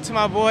gotta give it to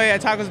my boy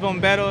at Tacos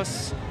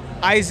Bomberos,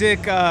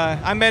 Isaac.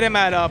 I met him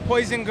at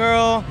Poison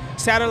Girl,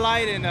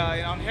 Satellite, and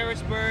on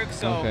Harrisburg.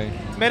 So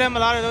met him a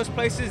lot of those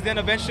places. Then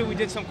eventually we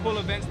did some cool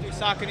events through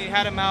Saucony,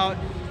 had him out.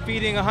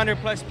 feeding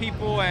 100+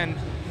 people. And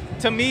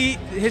to me,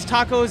 his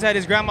tacos that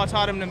his grandma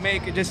taught him to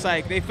make, it just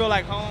like, they feel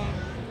like home.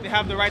 They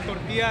have the right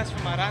tortillas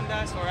from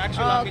Arandas or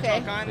actually La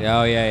Michoacan.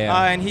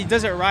 Yeah. And he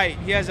does it right.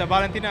 He has a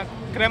Valentina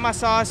crema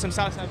sauce, some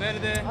salsa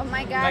verde. Oh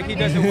my God. Like he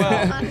does it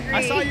well.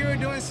 I saw you were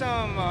doing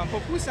some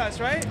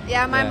pupusas, right?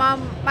 Yeah, my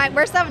mom,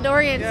 we're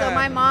Salvadorian, so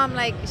my mom,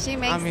 like, she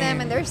makes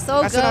them and they're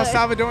so good. That's an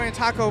Salvadorian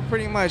taco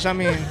pretty much. I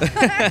mean,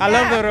 I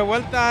love the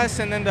revueltas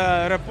and then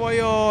the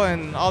repollo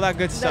and all that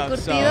good stuff. The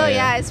curtido,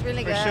 yeah, it's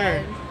really good. For sure.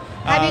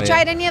 Have you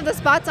tried any of the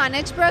spots on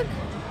Itchbrook?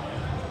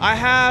 I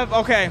have,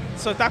 okay,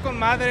 so Taco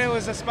Madre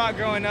was a spot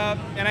growing up,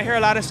 and I hear a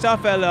lot of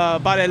stuff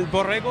about El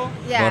Borrego.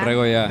 Yeah.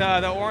 Borrego,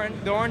 yeah. The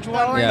orange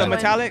one, the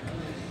metallic.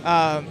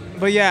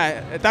 But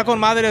yeah, Taco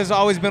Madre has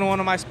always been one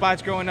of my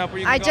spots growing up.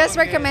 Where you I just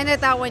recommended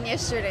that one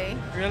yesterday.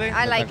 Really?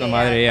 I like Taco it.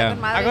 Madre, yeah.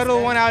 I go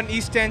to one out in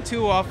East End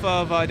too, off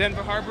of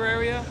Denver Harbor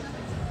area.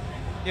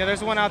 Yeah,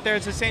 there's one out there.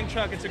 It's the same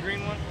truck. It's a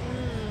green one.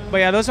 But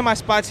yeah, those are my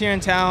spots here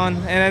in town.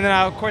 And then,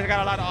 of course, I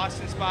got a lot of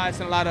Austin spots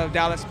and a lot of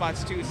Dallas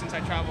spots, too, since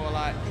I travel a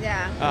lot.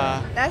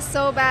 Yeah. That's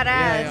so badass.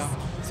 Yeah.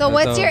 So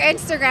what's your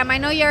Instagram? I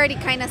know you already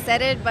kind of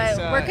said it, but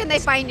where can they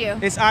find you?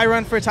 It's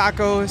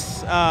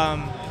Irunfortacos.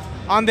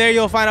 On there,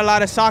 you'll find a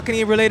lot of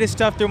Saucony-related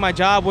stuff through my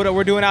job, what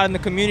we're doing out in the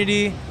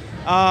community.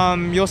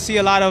 You'll see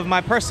a lot of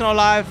my personal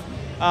life,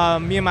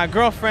 me and my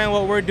girlfriend,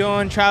 what we're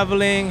doing,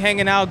 traveling,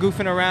 hanging out,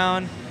 goofing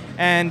around.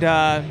 And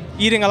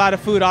eating a lot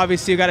of food,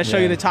 obviously. You got to show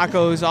you the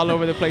tacos all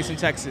over the place in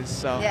Texas.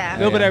 So a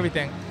little bit of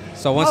everything.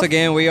 So once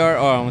again, we are.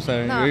 Oh, I'm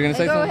sorry. No, you were gonna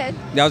say go something? ahead.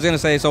 Yeah, I was gonna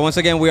say. So once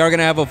again, we are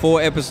gonna have a full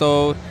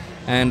episode,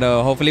 and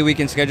hopefully we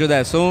can schedule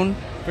that soon.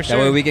 For sure.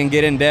 That way we can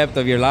get in depth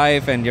of your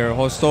life and your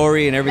whole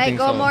story and everything.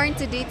 Like go more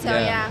into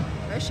detail, yeah,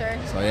 for sure.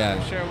 So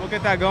yeah. For sure, we'll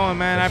get that going,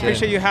 man. I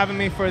appreciate you having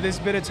me for this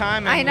bit of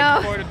time. And I know.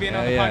 Looking forward to being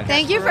on the podcast.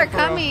 Thank you for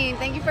coming.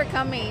 Thank you for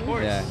coming. Of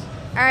course. Yeah.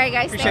 All right,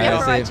 guys. Thank you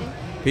for watching.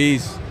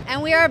 Peace.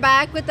 And we are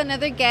back with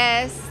another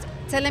guest.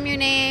 Tell them your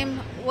name.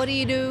 What do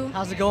you do?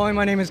 How's it going?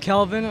 My name is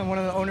Kelvin. I'm one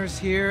of the owners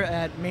here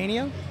at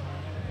Mania.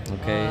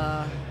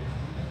 Okay.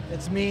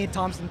 It's me,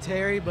 Thompson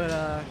Terry, but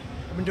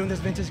I've been doing this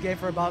vintage game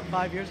for about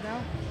 5 years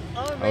now.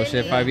 Oh, really? Oh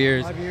shit, 5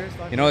 years. 5 years.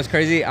 You know, it's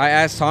crazy. I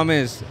asked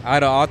Thomas,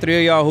 out of all three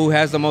of y'all, who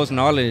has the most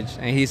knowledge,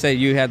 and he said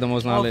you had the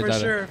most knowledge. Oh, for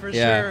sure, for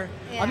sure.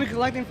 Yeah. I've been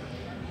collecting,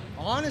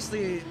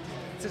 honestly,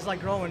 since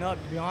like growing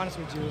up. To be honest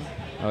with you.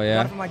 Oh I yeah.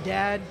 got it from my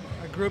dad.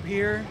 I grew up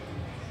here,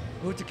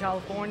 moved to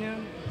California,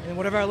 and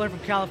whatever I learned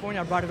from California,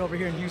 I brought it over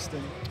here in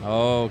Houston.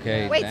 Oh,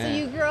 okay. Wait, damn. so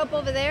you grew up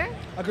over there?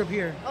 I grew up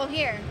here. Oh,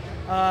 here.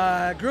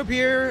 Grew up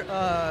here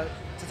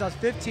since I was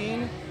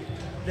 15.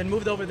 Then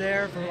moved over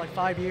there for like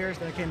 5 years.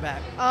 Then I came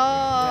back.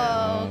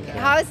 Oh, okay.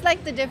 How is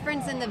like the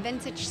difference in the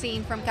vintage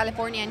scene from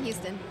California and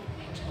Houston?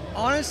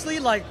 Honestly,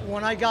 like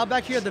when I got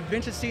back here, the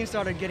vintage scene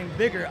started getting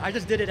bigger. I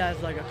just did it as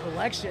like a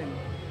collection.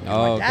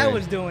 Oh, my dad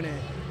was doing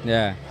it.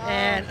 Yeah.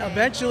 And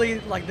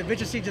eventually, like the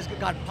vintage scene just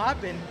got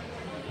popping,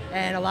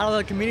 and a lot of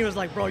the community was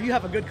like, "Bro, you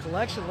have a good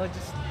collection. Let's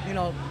just,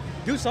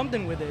 do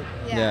something with it."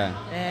 Yeah.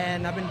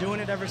 And I've been doing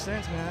it ever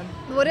since, man.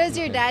 What does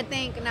your dad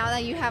think now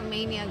that you have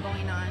Mania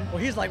going on? Well,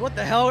 he's like, "What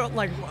the hell?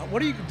 Like,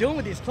 what are you doing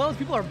with these clothes?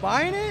 People are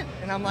buying it?"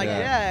 And I'm like,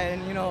 "Yeah."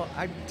 And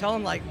I tell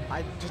him like,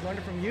 "I just learned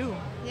it from you."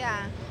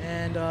 Yeah.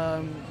 And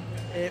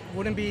it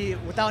wouldn't be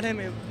without him.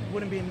 It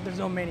wouldn't be. There's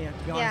no Mania,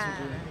 to be honest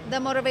with you. The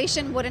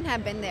motivation wouldn't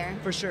have been there.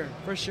 For sure.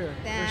 Damn. For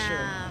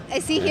sure.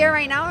 Is he here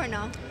right now or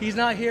no? He's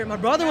not here. My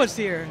brother was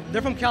here.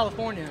 They're from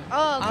California.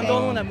 Oh, okay. I'm the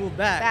only one that moved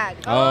back.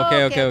 Oh,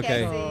 okay.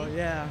 So,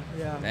 yeah.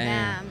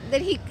 Damn.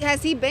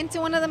 Has he been to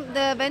one of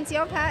the events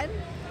y'all had?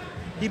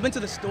 He been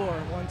to the store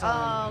one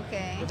time. Oh,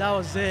 okay. But that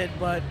was it.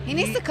 But he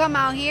needs to come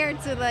out here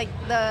to like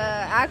the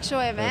actual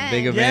event.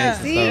 Big events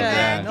and See, stuff.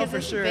 man, No, for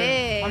it's sure.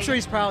 big. I'm sure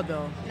he's proud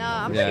though. No,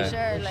 I'm pretty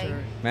sure. For Like,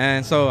 sure.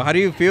 Man, so how do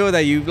you feel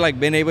that you've like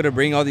been able to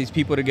bring all these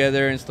people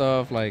together and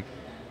stuff? Like,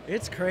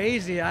 It's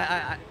crazy.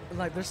 I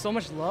like. There's so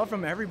much love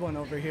from everyone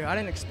over here. I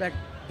didn't expect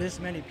this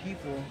many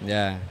people.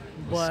 yeah.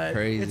 But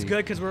crazy. it's good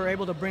because we're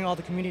able to bring all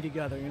the community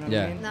together. You know what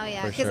I mean? no,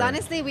 yeah. For Because sure.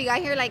 honestly, we got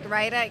here like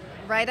right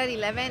at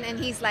 11, and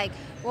he's like,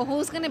 "Well,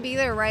 who's gonna be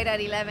there right at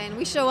 11?"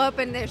 We show up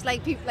and there's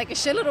like people, like a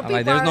shitload of people.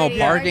 Like, there's no already.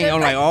 parking. Just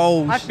I'm like,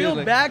 oh I shit. feel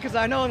like, bad because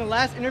I know in the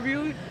last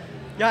interview,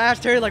 y'all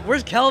asked Terry like,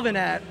 "Where's Kelvin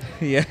at?"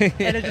 Yeah.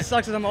 And it just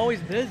sucks because I'm always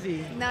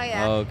busy. No,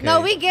 yeah. Okay.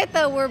 No, we get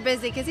that we're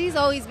busy because he's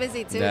always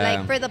busy too. Yeah.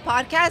 Like for the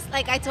podcast,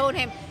 like I told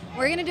him,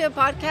 we're gonna do a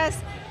podcast.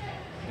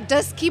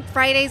 Just keep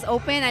Fridays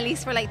open at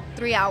least for like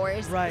 3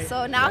 hours. Right.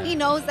 So now he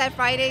knows that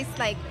Fridays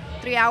like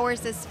 3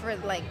 hours is for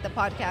like the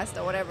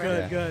podcast or whatever.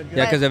 Good.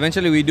 Yeah, because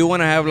eventually we do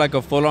want to have like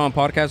a full-on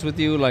podcast with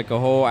you, like a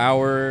whole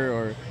hour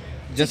or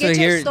just to get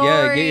your hear,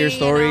 story, get your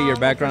story, you know? your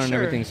background For and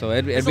sure. everything. So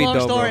it'd It's be a long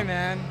dope, story, bro.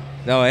 man.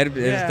 No,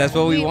 that's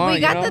what we want.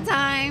 We got you know? the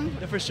time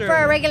For sure. for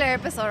a regular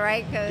episode,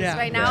 right? Because Yeah,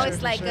 right now for it's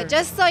sure, like for sure.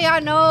 just so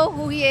y'all know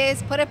who he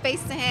is, put a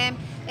face to him.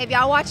 If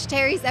y'all watch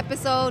Terry's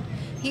episode,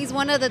 he's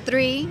one of the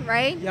 3,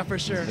 right? Yeah, for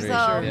sure. So,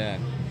 Yeah.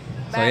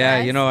 So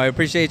yeah, badass. I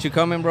appreciate you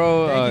coming,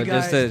 bro. Thank you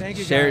just guys. to Thank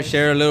you guys.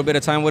 share a little bit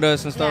of time with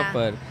us and stuff. Yeah.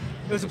 But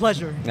It was a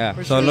pleasure. Yeah.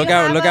 For So sure. look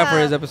out for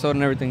his episode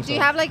and everything. Do you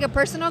have like a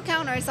personal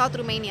account or it's all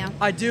through Mania?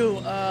 I do.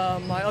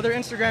 My other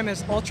Instagram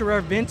is Ultra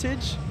Rare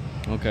Vintage.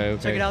 Okay.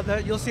 Check it out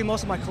there. You'll see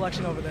most of my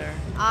collection over there.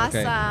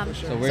 Awesome.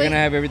 Okay. So we're gonna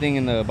have everything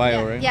in the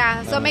bio, right?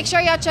 Yeah. So make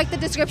sure y'all check the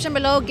description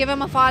below. Give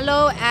him a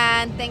follow,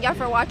 and thank y'all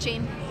for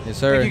watching. Yes,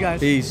 sir. Thank you guys.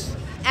 Peace.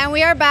 And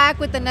we are back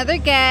with another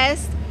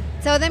guest.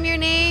 Tell them your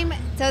name.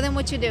 Tell them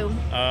what you do.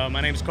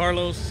 My name's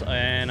Carlos,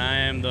 and I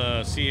am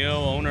the CEO,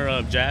 owner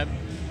of Jab.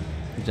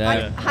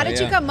 How did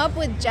you come up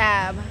with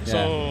Jab?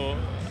 So,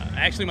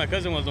 actually, my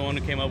cousin was the one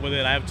who came up with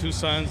it. I have two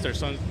sons.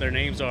 Their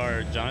names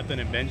are Jonathan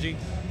and Benji.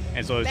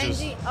 And so it's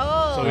Benji.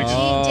 so we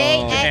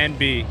just and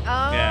B.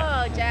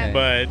 Jab.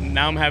 But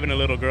now I'm having a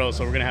little girl,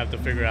 so we're gonna have to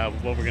figure out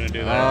what we're gonna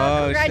do there.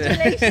 Oh,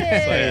 congratulations! So,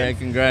 yeah,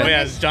 congrats. Oh,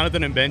 yeah, it's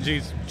Jonathan and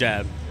Benji's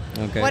Jab.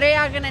 Okay. What are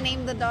y'all gonna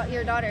name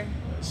your daughter?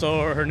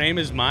 So her name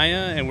is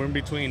Maya, and we're in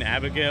between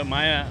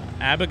Maya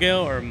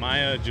Abigail or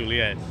Maya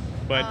Juliet.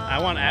 But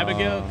I want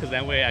Abigail because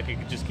that way I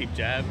could just keep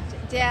Jab.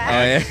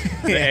 Yeah.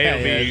 The A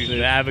will be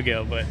the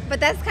Abigail, but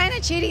that's kind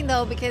of cheating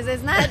though because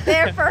it's not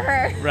there for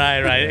her.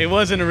 right. It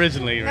wasn't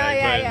originally right.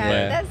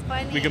 Yeah. That's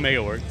funny. We can make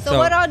it work. So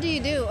what all do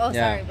you do? Oh,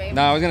 sorry, babe.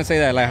 No, I was gonna say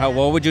that. Like,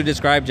 what would you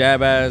describe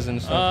Jab as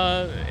and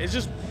stuff? It's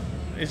just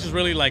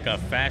really like a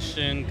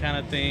fashion kind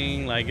of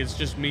thing. Like it's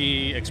just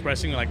me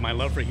expressing like my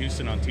love for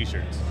Houston on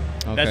T-shirts.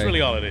 Okay. That's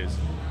really all it is.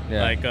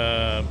 Yeah. Like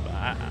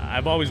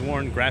I've always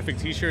worn graphic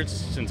T-shirts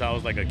since I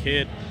was like a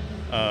kid.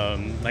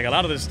 Like a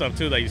lot of this stuff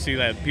too that you see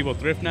that people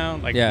thrift now.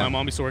 Like my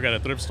mom used to work at a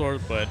thrift store,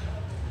 but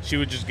she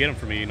would just get them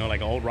for me,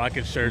 like old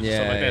Rocket shirts and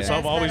stuff like that. So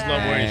I've always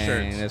loved wearing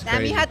shirts.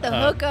 Damn, you had the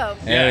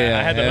hookup. I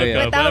had the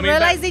hookup. Without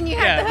realizing you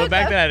had the hookup. But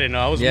back then I didn't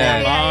know. I was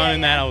mowing lawn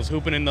and that. I was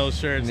hooping in those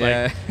shirts.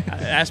 Like,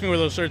 ask me where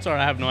those shirts are.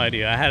 I have no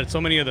idea. I had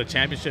so many of the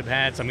championship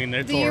hats. I mean,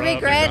 they're Do you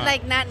regret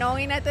like not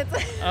knowing at the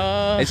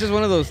time? It's just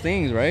one of those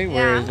things, right?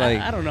 Where it's like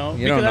I don't know.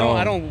 You because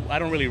don't know. I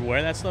don't really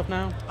wear that stuff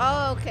now.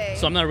 Oh, okay.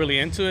 So I'm not really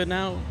into it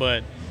now,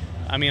 but.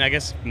 I mean, I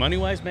guess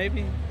money-wise,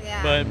 maybe.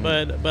 Yeah.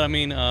 But I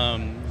mean,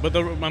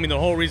 the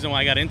whole reason why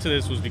I got into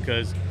this was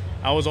because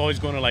I was always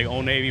going to like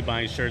Old Navy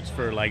buying shirts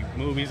for like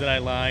movies that I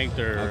liked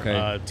or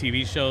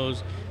TV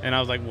shows, and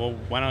I was like, well,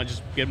 why not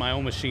just get my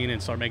own machine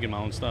and start making my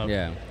own stuff?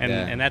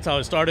 And that's how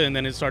it started, and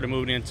then it started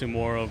moving into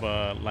more of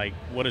like,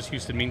 what does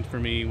Houston mean for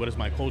me? What does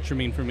my culture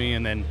mean for me?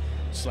 And then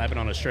slapping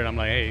on a shirt, I'm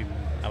like, hey,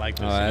 I like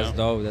this. Oh, that's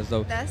dope. That's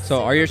dope. That's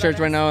so are your shirts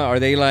right now? Are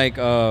they like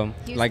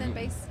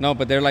Houston-based? No,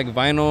 but they're like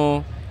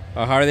vinyl.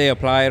 How are they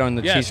applied on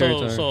the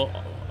t-shirts? So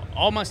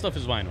all my stuff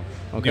is vinyl.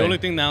 Okay. The only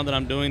thing now that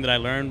I'm doing that I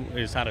learned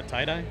is how to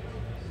tie-dye.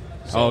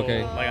 So,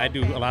 like, I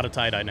do a lot a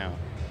lot of now.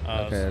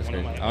 Okay, that's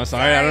great. I'm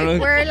sorry, I don't know.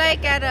 We're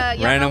like at a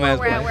random ass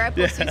we're at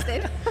Post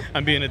Houston.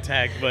 I'm being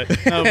attacked, but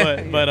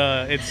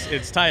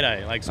it's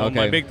tie-dye. Like, so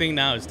my big thing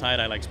now is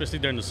tie-dye. Like, especially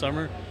during the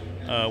summer.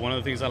 One of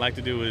the things I like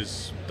to do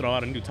is throw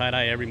out a new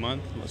tie-dye every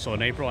month. So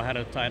in April I had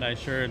a tie-dye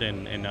shirt,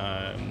 and in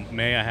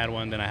May I had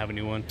one. Then I have a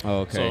new one. Oh,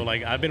 okay. So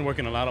like I've been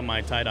working a lot on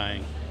my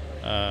tie-dyeing.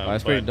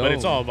 That's pretty dope. But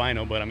it's all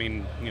vinyl. But I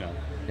mean, you know.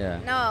 Yeah.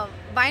 No,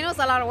 vinyl's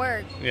a lot of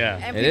work. Yeah.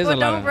 And it is a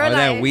lot. All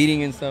that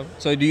weeding and stuff.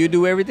 So do you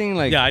do everything?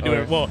 Like yeah, I do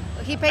it. Well,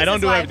 he pays I don't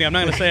his do wife. everything. I'm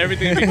not gonna say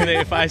everything because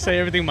if I say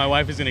everything, my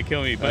wife is gonna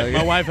kill me. But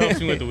my wife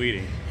helps me with the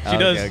weeding. She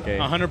does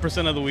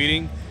 100% of the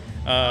weeding.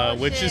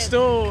 Which is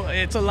still,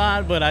 it's a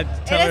lot, but I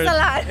tell her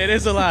it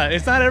is a lot.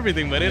 It's not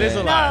everything, but it is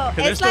a lot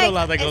because there's still a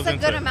lot that goes into it.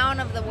 It's a good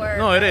amount of the work.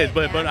 No, it is,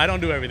 but I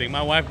don't do everything.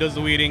 My wife does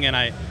the weeding, and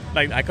I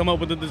come up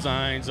with the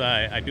designs.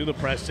 I do the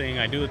pressing.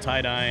 I do the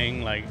tie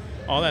dyeing, like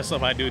all that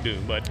stuff. I do,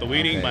 but the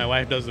weeding, my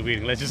wife does the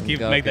weeding. Let's just make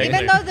that clear.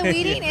 Even though the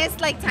weeding is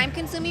like time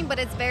consuming, but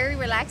it's very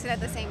relaxing at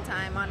the same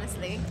time.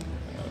 Honestly.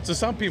 To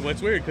some people,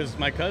 it's weird because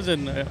my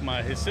cousin,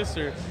 his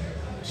sister.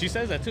 She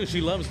says that too.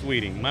 She loves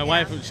weeding. My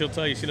wife, she'll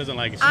tell you she doesn't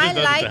like it. She just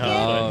does it to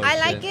help. I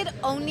like it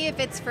only if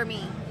it's for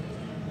me.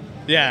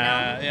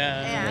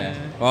 Yeah.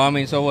 Well, I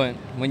mean, so what?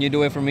 When you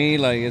do it for me,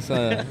 like it's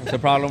a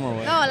problem or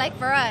what? No, like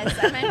for us.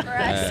 I meant for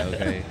us.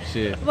 Okay.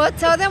 Shit. Well,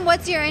 tell them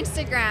what's your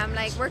Instagram.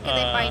 Like, where can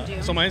they find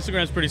you? So my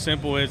Instagram is pretty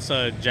simple. It's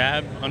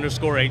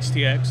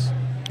jab_HTX.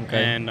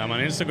 Okay. And I'm on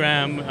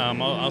Instagram. I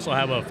also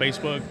have a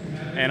Facebook.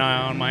 And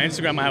on my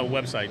Instagram, I have a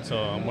website. So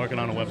I'm working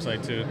on a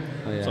website too.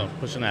 Oh, yeah. So I'm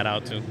pushing that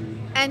out too.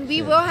 And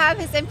we will have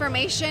his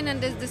information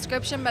in the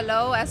description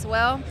below as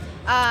well.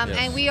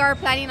 And we are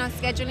planning on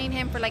scheduling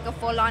him for like a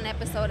full-on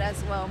episode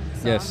as well.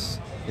 So Yes.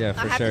 Yeah,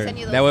 for sure.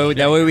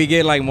 That way we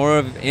get like more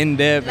of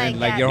in-depth and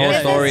like your whole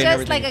story it's and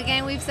just everything. like,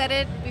 again, we've said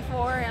it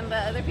before and the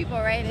other people,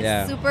 right? It's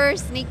Yeah. super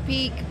sneak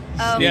peek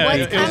of Yeah, what's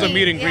it coming. was a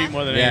meet and greet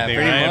more than anything,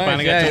 pretty right? much. I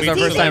finally got to It's meet our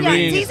first time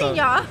meeting. Teasing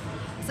y'all.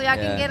 So y'all Yeah.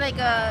 can get like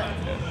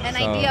an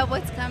idea of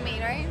what's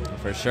coming, right?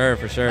 For sure.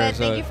 But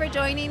thank you for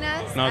joining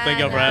us. No, thank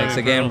y'all for having me. Thanks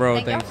again, bro.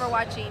 Thank y'all for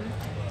watching.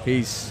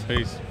 Peace.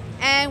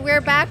 And we're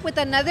back with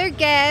another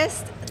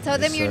guest. Tell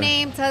them your sir.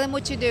 name. Tell them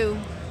what you do.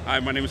 Hi,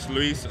 my name is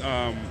Luis.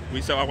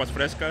 We sell Aguas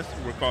Frescas.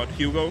 We're called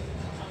Hougo.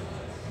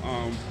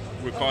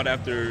 We're called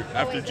after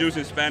juice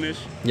in Spanish.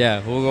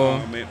 Yeah, Hougo.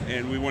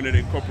 And we wanted to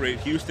incorporate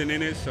Houston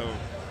in it, so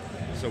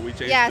we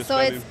changed the So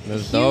spelling.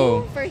 it's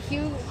Hugh for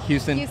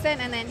Houston, Houston.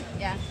 and then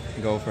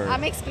go for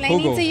I'm explaining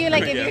Hougo. to you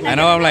like if you're not I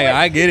know, I'm like,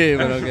 I get it,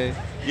 but okay.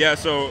 Yeah,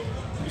 so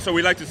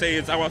we like to say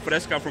it's agua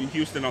fresca from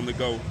Houston on the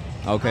go.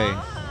 Okay.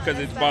 Because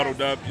it's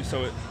bottled up,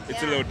 so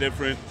it's a little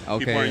different.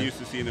 Okay. People aren't used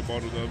to seeing it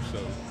bottled up,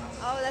 so.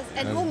 Oh,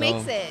 and who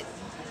makes it?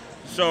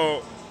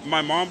 So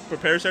my mom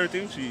prepares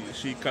everything.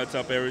 She cuts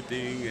up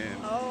everything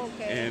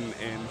and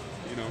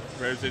you know,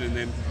 prepares it, and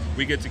then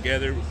we get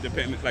together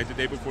like the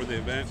day before the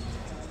event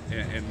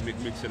and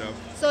mix it up.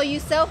 So you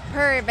sell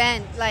per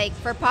event, like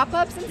for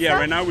pop-ups and stuff? Yeah,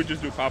 right now we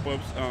just do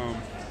pop-ups.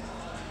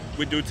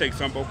 We do take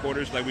some bulk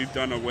orders. Like we've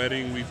done a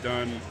wedding, we've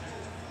done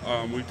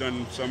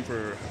some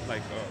for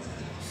like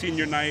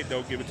senior night.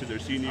 They'll give it to their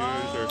seniors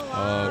or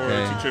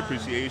a teacher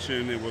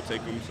appreciation, and we'll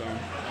take them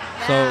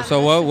some.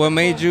 So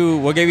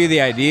what gave you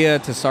the idea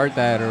to start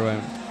that or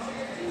what?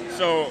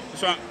 So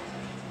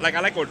like I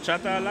like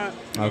horchata a lot.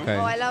 Okay.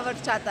 Oh, I love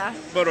horchata.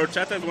 But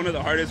horchata is one of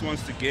the hardest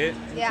ones to get.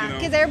 Yeah,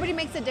 because everybody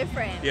makes it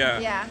different.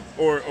 Yeah.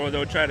 Or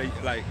they'll try to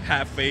like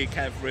half fake,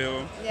 half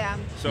real. Yeah.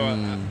 So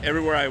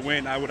everywhere I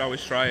went, I would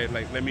always try it.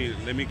 Like let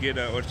me get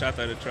a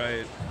horchata to try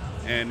it,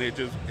 and it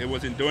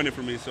wasn't doing it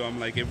for me. So I'm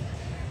like, if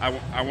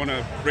I want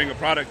to bring a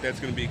product that's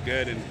going to be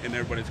good and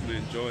everybody's going to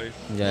enjoy.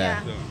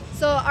 Yeah.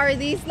 So are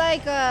these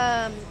like,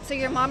 so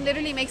your mom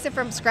literally makes it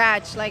from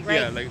scratch, like,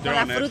 right? Yeah, like Con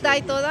la fruta y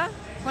toda?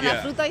 Con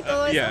la fruta y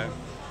todo eso? Yeah.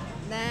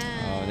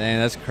 Damn. Oh, dang,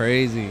 that's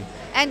crazy.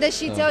 And does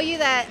she tell you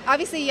that,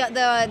 obviously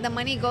the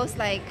money goes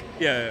like...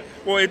 Yeah,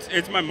 well,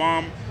 it's my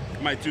mom,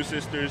 my two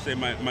sisters,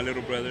 and my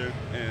little brother.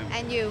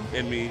 And you.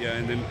 And me, yeah,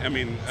 and then, I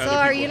mean... So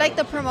are you like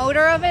the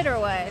promoter of it or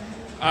what?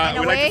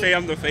 We like to say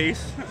I'm the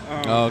face.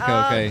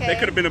 Okay. That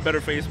could have been a better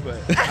face, but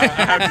I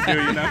have to do,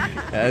 you know?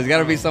 Yeah, there's got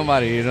to be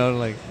somebody, you know,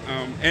 like...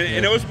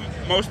 And it was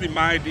mostly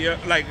my idea.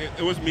 Like,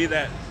 it was me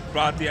that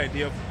brought the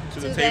idea to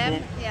the table.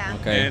 Them? Yeah.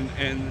 Okay.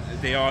 And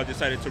they all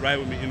decided to ride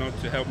with me, you know,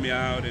 to help me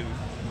out. And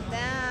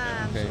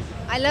Damn. Okay.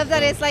 I love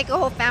that it's like a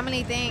whole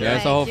family thing. Yeah, like,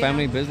 it's a whole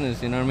family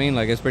business, you know what I mean?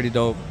 Like, it's pretty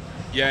dope.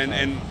 Yeah,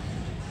 and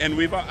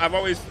I've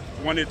always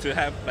wanted to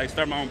have, like,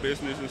 start my own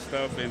business and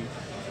stuff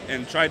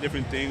and try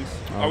different things.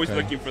 Always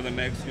looking for the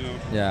next, you know.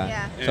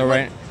 Yeah. And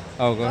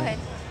So go ahead.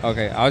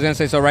 Okay, I was gonna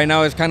say, so right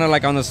now it's kind of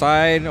like on the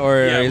side, or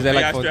is it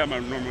like? Yeah, I still have my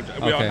normal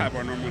job. We all have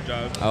our normal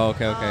jobs. Oh,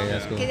 okay,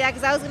 that's cool. Yeah,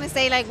 because I was gonna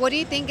say, like, what do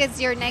you think is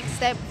your next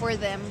step for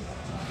them?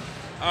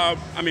 I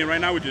mean,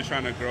 right now we're just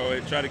trying to grow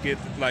it, try to get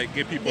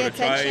people to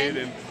try it,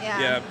 and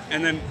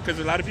and then because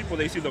a lot of people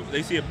they see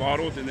it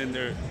bottled and then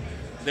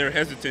they're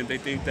hesitant. They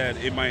think that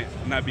it might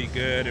not be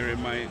good or it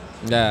might.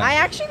 Yeah. I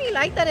actually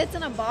like that it's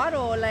in a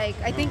bottle. Like,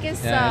 I think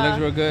it's. Yeah, it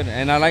looks real good,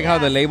 and I like how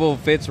the label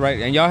fits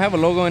right, and y'all have a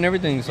logo and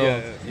everything,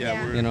 so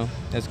you know,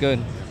 that's good.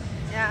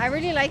 Yeah, I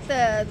really like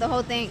the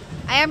whole thing.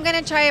 I am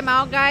gonna try them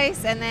out,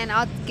 guys, and then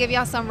I'll give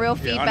y'all some real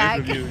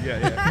feedback. Honest review,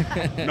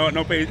 yeah.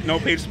 no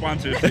paid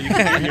sponsors, so you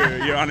can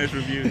give your honest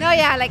review. No,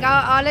 yeah, like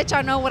I'll let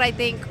y'all know what I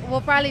think.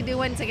 We'll probably do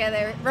one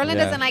together. Roland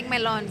doesn't like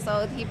melon,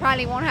 so he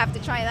probably won't have to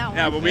try that one.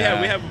 Yeah, but we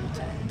have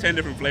 10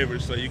 different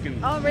flavors, so you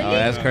can. Oh, really? Oh,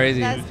 that's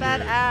crazy. That's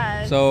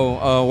badass.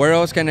 So, where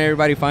else can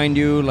everybody find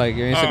you? Like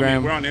your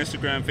Instagram? We're on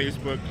Instagram,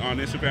 Facebook. On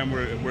Instagram,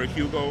 we're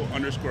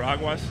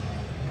Hougo_Aguas.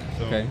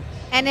 So. Okay.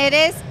 And it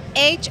is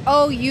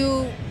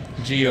HOU.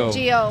 Geo.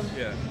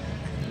 Yeah.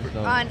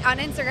 On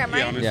Instagram, right?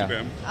 Yeah, on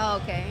Instagram. Oh,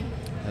 okay.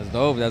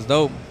 That's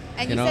dope.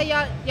 And you say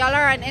y'all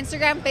are on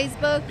Instagram,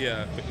 Facebook?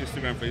 Yeah,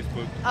 Instagram,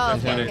 Facebook. Oh,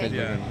 that's okay.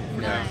 Yeah.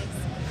 Nice.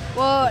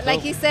 Well,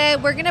 like he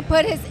said, we're gonna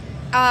put his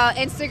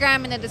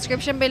Instagram in the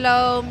description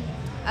below.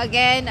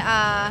 Again,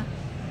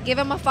 give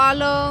him a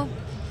follow,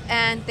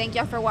 and thank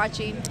y'all for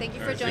watching. Thank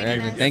you for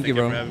joining us. Thank you,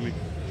 bro. For having me.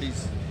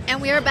 Peace.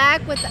 And we are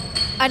back with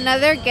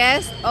another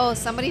guest. Oh,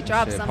 somebody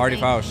dropped something. Party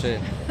foul shit.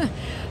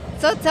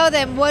 So tell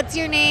them, what's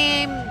your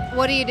name?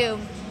 What do you do?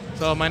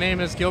 So my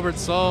name is Gilbert.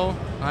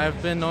 I've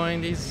been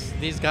knowing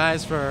these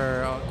guys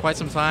for quite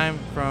some time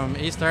from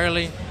East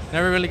Early.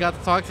 Never really got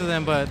to talk to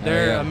them, but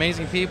they're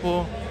amazing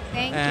people.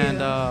 Thank you.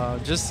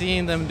 And just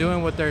seeing them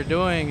doing what they're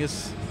doing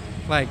is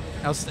like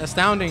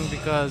astounding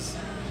because,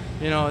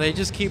 you know, they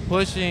just keep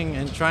pushing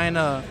and trying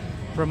to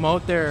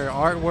promote their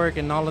artwork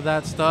and all of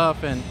that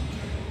stuff. And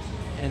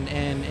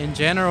in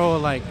general,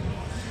 like,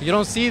 you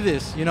don't see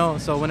this, you know.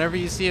 So whenever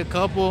you see a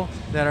couple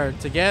that are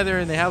together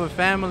and they have a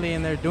family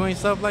and they're doing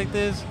stuff like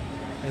this,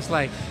 it's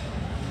like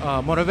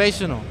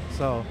motivational.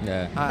 So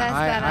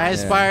I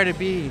aspire to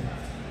be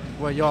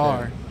what y'all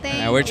are.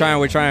 We're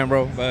trying,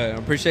 bro. But I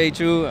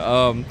appreciate you.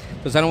 So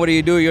tell them, what do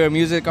you do? You're a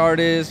music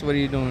artist. What are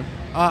you doing?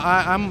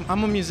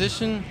 I'm a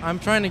musician. I'm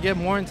trying to get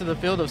more into the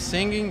field of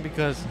singing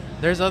because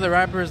there's other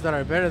rappers that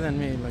are better than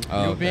me, like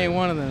you being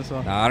one of them. So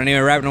I don't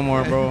even rap no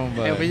more, bro.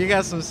 But, yeah, but you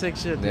got some sick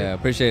shit, dude. Yeah,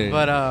 appreciate it.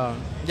 But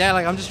yeah,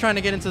 like I'm just trying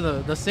to get into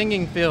the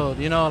singing field,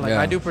 you know. Like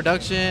I do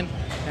production,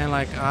 and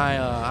like I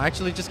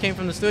actually just came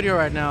from the studio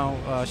right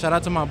now. Shout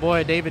out to my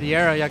boy David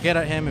Yera. Y'all get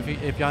at him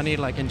if y'all need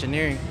like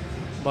engineering.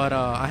 But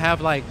I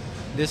have like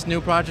this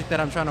new project that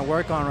I'm trying to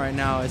work on right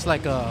now. It's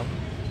like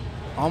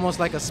almost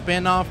like a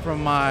spin-off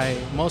from my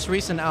most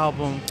recent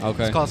album.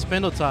 Okay. It's called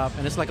Spindletop,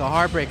 and it's like a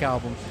heartbreak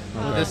album.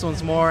 So this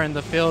one's more in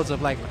the fields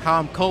of like how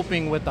I'm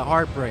coping with the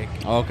heartbreak.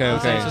 Okay.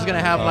 So it's just gonna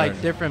have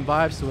like different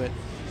vibes to it.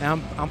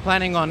 And I'm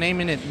planning on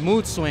naming it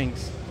Mood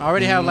Swings. I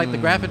already have like the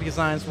graphic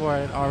designs for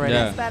it already.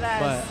 Yeah.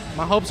 But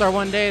my hopes are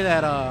one day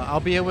that I'll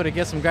be able to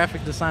get some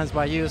graphic designs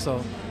by you.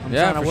 So I'm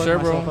trying to for work sure,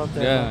 myself bro. up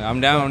there. Yeah,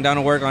 I'm down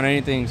to work on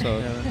anything.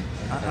 So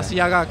I see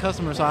y'all got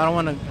customers, so I don't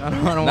want to.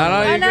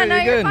 No,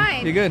 you're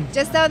fine. You're good.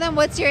 Just tell them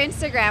what's your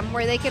Instagram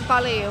where they can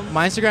follow you.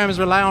 My Instagram is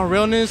Rely on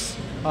Realness.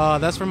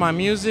 That's for my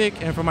music,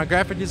 and for my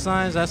graphic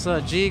designs, that's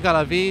G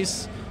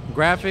Galavis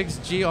Graphics,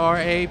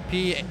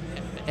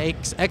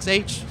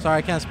 GRAPXH. Sorry,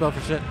 I can't spell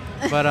for shit.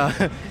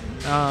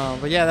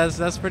 But yeah,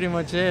 that's pretty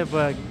much it.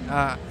 But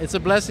it's a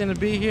blessing to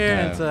be here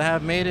and to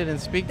have made it and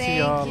speak to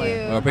y'all. Thank you.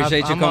 Well, I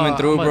appreciate you coming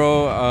through,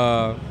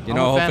 bro. You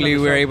know, hopefully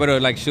we were able to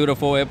like shoot a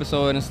full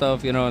episode and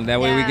stuff. You know, that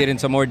way we get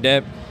into more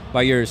depth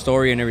by your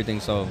story and everything.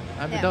 So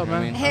that'd be dope,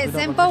 man. His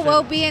info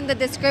will be in the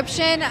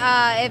description.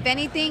 If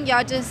anything,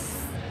 y'all just,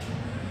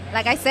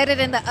 like I said it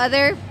in the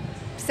other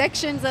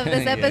sections of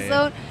this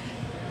episode,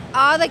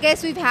 all the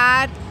guests we've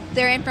had,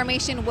 their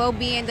information will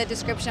be in the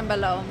description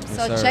below.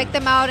 So check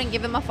them out and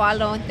give them a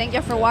follow. And thank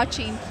you for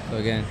watching. So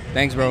again,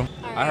 thanks, bro.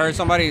 I heard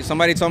somebody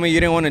told me you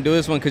didn't want to do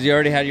this one because you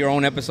already had your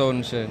own episode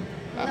and shit.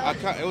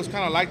 It was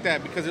kind of like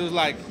that because it was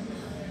like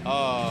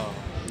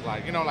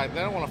you know, like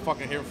they don't want to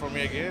fucking hear from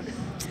me again.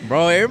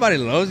 Bro, everybody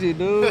loves you,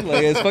 dude.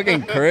 Like it's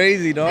fucking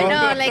crazy, dog. I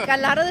know, like a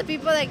lot of the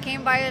people that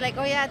came by are like,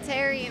 oh yeah,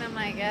 Terry, and I'm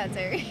like, yeah,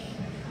 Terry.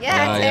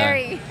 Yeah,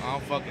 Terry. Yeah.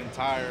 I'm fucking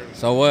tired.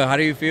 So what? How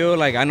do you feel?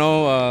 Like I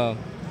know.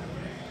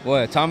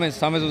 What?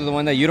 Thomas was the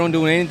one that you don't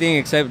do anything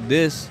except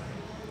this.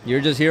 You're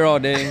just here all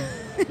day.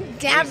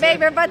 Damn, babe,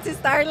 we're about to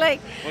start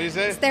like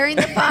stirring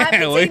the pot.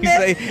 What did you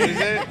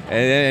say?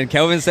 And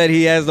Kelvin said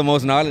he has the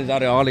most knowledge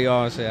out of all of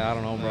y'all. Shit, I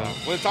don't know, bro.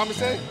 What did Thomas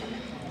say?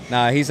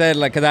 Nah, he said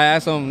like, cause I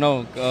asked him,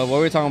 what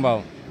were we talking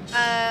about?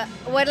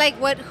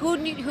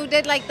 Who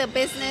did like the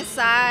business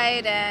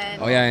side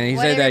and? Oh yeah, and he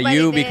said that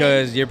you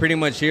because you're pretty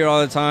much here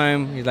all the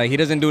time. He's like he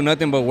doesn't do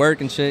nothing but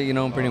work and shit, you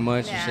know, pretty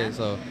much and shit.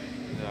 So.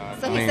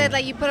 So he said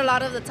like you put a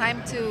lot of the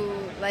time to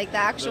like the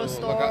actual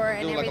store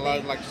and everything. Like a lot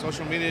of like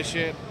social media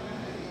shit.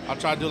 I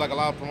try to do like a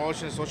lot of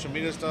promotion, social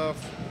media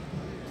stuff.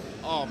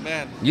 Oh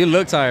man. You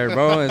look tired,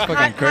 bro. It's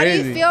fucking crazy.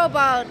 How do you feel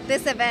about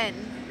this event?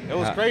 It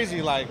was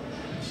crazy. Like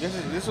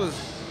this was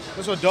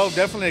dope.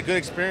 Definitely a good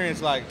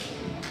experience. Like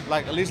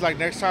at least like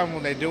next time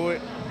when they do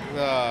it,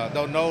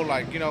 they'll know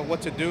like, you know,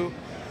 what to do.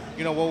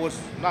 You know, what was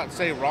not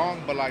say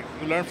wrong, but like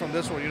you learn from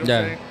this one. You know what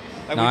I'm saying?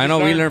 Like no, I know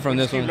we learned from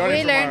this one.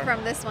 We learned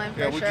from this one, for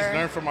sure. Yeah, we just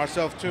learned from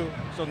ourselves, too.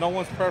 So no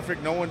one's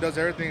perfect. No one does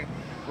everything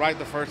right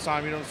the first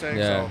time, you know what I'm saying?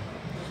 Yeah.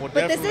 So,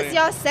 but this is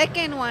your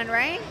second one,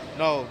 right?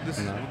 No, this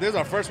is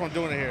our first one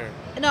doing it here.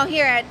 No,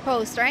 here at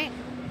Post, right?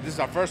 This is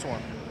our first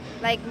one.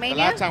 Like Mania?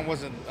 The last time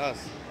wasn't us.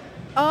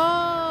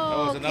 Oh, that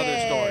was another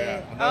store,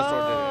 yeah. Another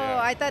store did it,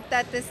 yeah. I thought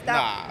that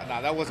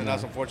Nah, that wasn't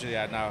us, unfortunately,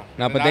 no.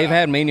 No, but they've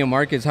had Mania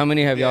markets. How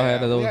many have y'all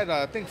had of those? We had,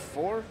 I think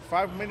 4,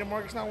 5 Mania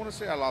markets now, I want to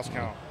say. I lost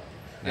count.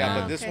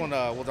 Yeah, but this one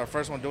was our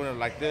first one doing it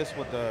like this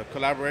with the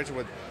collaboration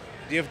with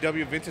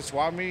DFW Vintage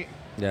Swap Meet.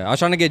 Yeah, I was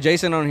trying to get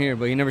Jason on here,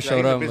 but he never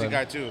showed up. He's a busy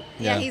guy too.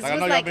 Yeah, he's like, just I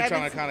know like, y'all been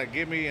trying to kind of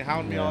get me and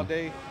hound me all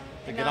day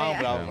to get on,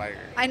 but I was like,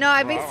 I know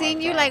I've been seeing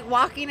you like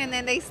walking and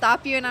then they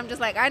stop you and I'm just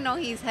like, I know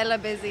he's hella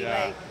busy,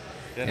 like.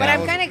 But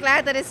I'm kind of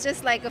glad that it's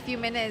just like a few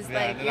minutes,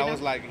 like. And I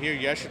was like here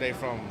yesterday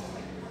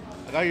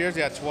I got here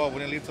yesterday at 12. We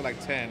didn't leave till like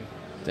 10.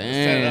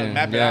 Damn.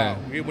 Map it out.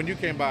 When you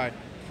came by.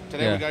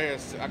 Today I got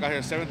here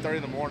at 7:30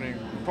 in the morning.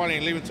 We probably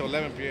ain't leaving till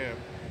 11 p.m.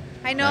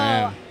 I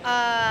know.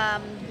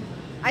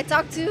 I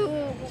talked to,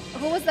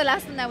 who was the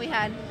last one that we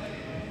had?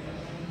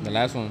 The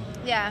last one?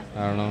 Yeah.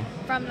 I don't know.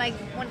 From like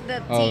one of the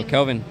team. Oh,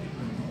 Kelvin.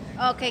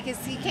 Okay,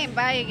 because he came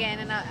by again,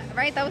 and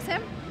right? That was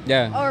him?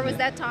 Yeah. Or was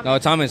that Thomas? No,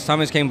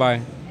 Thomas came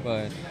by,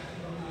 but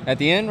at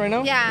the end right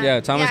now? Yeah. Yeah,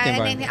 Thomas came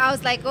by. And then I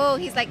was like, oh,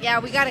 he's like, yeah,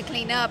 we got to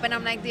clean up. And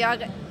I'm like, y'all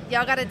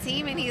got a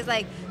team? And he's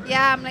like,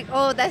 yeah. I'm like,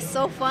 oh, that's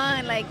so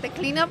fun. Like, the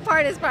cleanup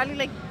part is probably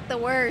like the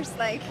worst.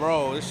 Like,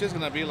 bro, this shit's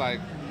going to be like,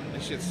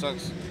 this shit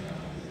sucks.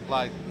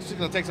 Like, it's just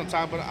going to take some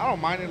time, but I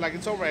don't mind it. Like,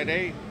 it's over at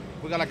 8.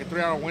 We got like a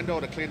 3-hour window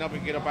to clean up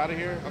and get up out of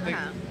here. I think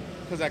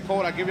because that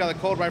code, I give y'all the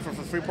code right for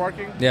free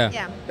parking.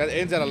 Yeah. That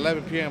ends at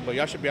 11 p.m., but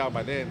y'all should be out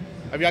by then.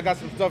 Have y'all got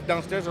some stuff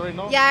downstairs already?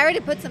 No? Yeah, I already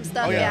put some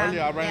stuff. Oh, yeah,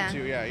 earlier I ran into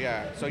you.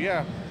 Yeah. So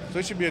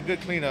it should be a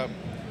good cleanup.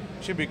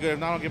 Should be good. If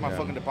not, I don't get my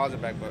fucking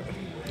deposit back, but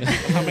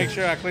I'll make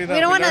sure I clean up. We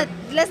don't want to,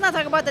 let's not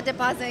talk about the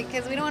deposit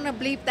because we don't want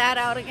to bleep that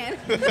out again.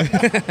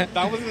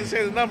 I wasn't going to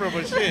say the number,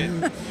 but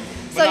shit.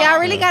 So y'all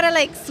really got to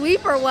like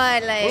sweep or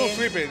what? Like, we don't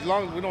sweep it as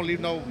long as we don't leave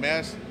no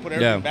mess. Put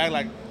everything back.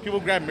 Like people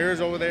grab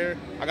mirrors over there.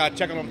 I got to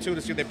check on them too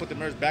to see if they put the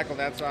mirrors back on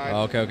that side.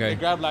 Okay. They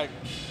grab like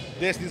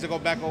this needs to go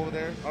back over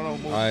there. I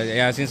don't know.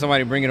 Yeah, I seen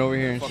somebody bring it over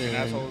here and fucking shit.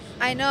 Assholes.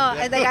 I know.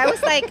 The guy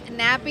was like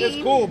nappy.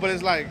 It's cool, but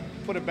it's like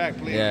put it back,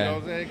 please. Yeah. You know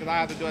what I'm saying? Because I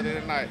have to do it at the end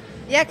of the night.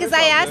 Yeah, because It's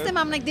I all asked good. him,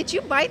 I'm like, did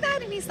you buy that?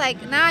 And he's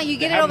like, nah, you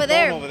get They it have over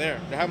them thrown there. over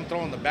there. They have them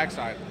thrown on the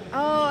backside.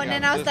 Oh, and Yeah,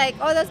 then I was this- like,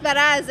 oh, that's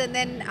badass. And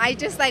then I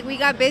just like, we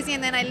got busy,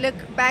 and then I look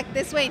back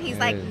this way, and he's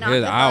like, knock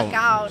He's the out. fuck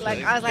out.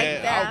 Like, I was like,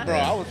 Yeah, yeah. bro,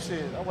 I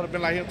would have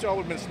been like him too. I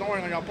would have been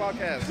snoring on y'all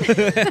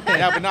podcast.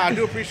 Yeah, but no, I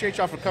do appreciate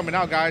y'all for coming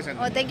out, guys. And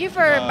Well, thank you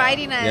for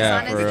inviting us, yeah,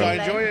 honestly. for did y'all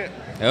real. enjoy it?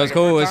 It was Like,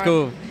 cool. a It good was time?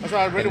 cool. That's why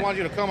I really wanted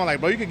you to come. I'm like,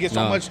 bro, you could get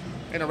so No. much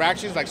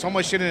interactions, like so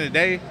much shit in a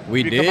day.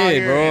 We You come out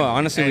did, here bro. and-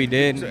 Honestly, we and-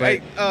 did, so,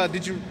 but- hey,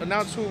 did you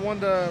announce who won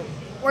the?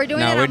 We're doing,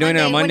 No, it, we're on doing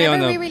it on Monday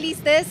Whenever on we the- release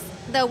this,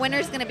 the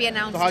winner's going to be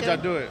announced, So how'd too. y'all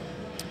do it?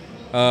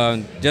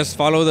 Just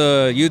follow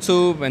the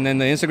YouTube and then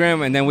the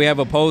Instagram, and then we have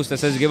a post that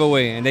says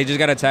giveaway, and they just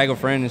gotta tag a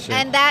friend and shit.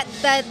 And that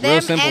Real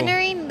them simple.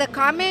 entering the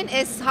comment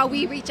is how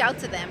we reach out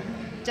to them,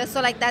 just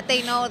so like that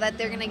they know that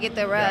they're gonna get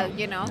the rug,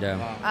 you know.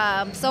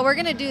 Yeah. So we're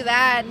gonna do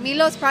that.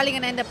 Milo's probably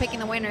gonna end up picking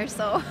the winner.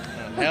 So.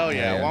 Hell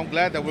yeah! Yeah. Well, I'm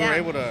glad that we were Yeah.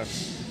 able to.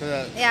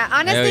 Yeah,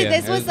 honestly, yeah.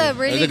 this It was was a a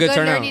really good good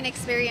turnout. learning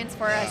experience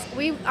for us.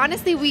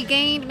 We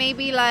gained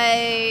maybe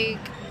like,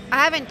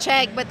 I haven't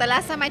checked, but the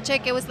last time I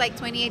checked, it was like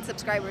 28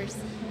 subscribers.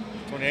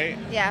 28.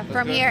 Yeah, That's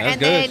from good. here, That's and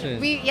good,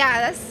 then shit.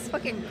 that's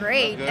fucking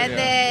great. That's good,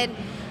 And yeah. then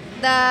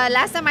the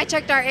last time I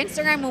checked our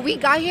Instagram, when we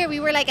got here, we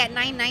were like at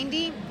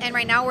 990, and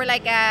right now we're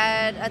like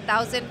at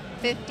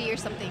 1,050 or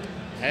something.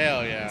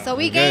 Hell yeah! So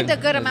we That's gained good.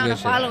 a good That's amount good of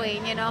shit.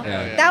 following, you know.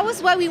 Yeah. That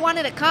was what we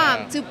wanted to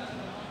come Yeah. to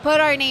put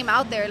our name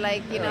out there,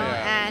 like, you know,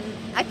 Yeah. and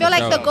I feel For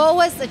like the sure. goal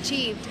was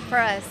achieved for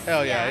us.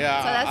 Hell yeah,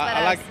 yeah. So that's I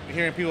badass. like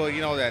hearing people,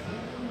 you know, that,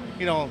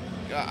 you know,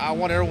 I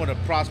want everyone to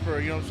prosper,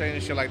 you know what I'm saying,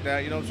 and shit like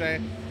that, you know what I'm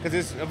saying? Because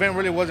this event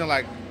really wasn't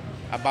like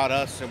about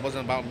us, it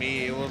wasn't about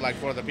me, it was like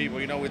for the people,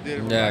 you know, we did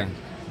it for Yeah. like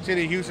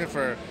City of Houston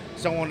for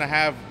someone to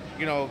have,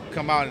 you know,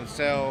 come out and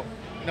sell,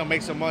 you know,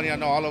 make some money. I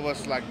know all of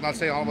us, like, not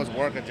saying all of us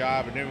work a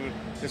job, and then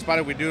despite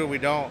if we do it, we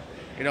don't.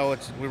 You know,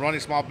 we're running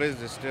small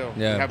business still.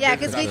 Yeah. We have Yeah,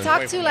 business because we out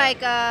talked away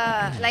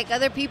to from like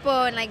other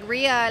people, and like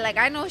Rhea, like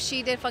I know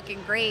she did fucking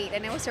great,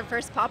 and it was her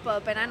first pop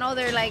up, and I know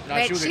they're like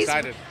No, she was she's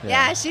excited. yeah,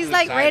 Yeah. she's She was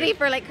like ready excited.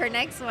 for like her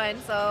next one,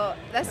 so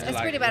that's that. it's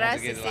Like, pretty you want badass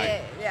to get, to see like,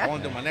 it. I Yeah.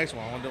 want to do my next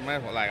one. I want to do my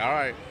next one. Like, all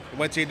right,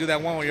 wait till you do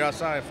that one when you're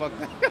outside. Fuck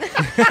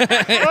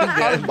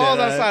that. All the balls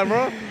outside,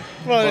 bro.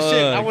 Bro, this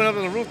shit. I Fuck. went up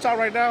to the rooftop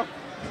right now,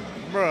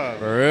 bro.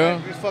 For real?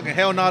 Like, it's fucking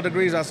hell 9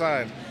 degrees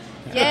outside.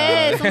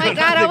 Yes, oh my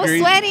god, I was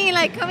Degrees. sweating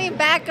like coming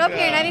back up here,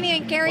 and I didn't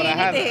even carry But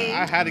anything.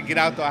 I had to get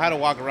out though. I had to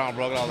walk around,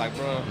 bro. I was like,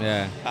 bro.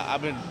 Yeah.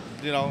 I've been,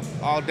 you know,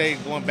 all day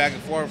going back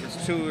and forth.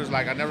 It's 2. It's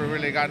like I never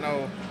really got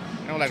no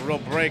like real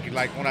break.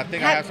 Like when I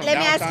think I have some Let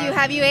me downtime. ask you,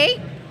 have you ate?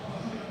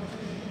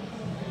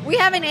 We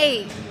haven't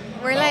ate.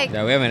 We're like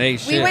Yeah, we haven't ate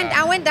shit.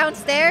 I went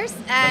downstairs, The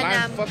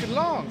line's and fucking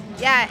long.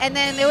 yeah, and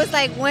then it was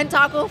like one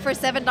taco for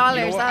 $7. You know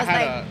what? So I was I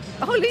had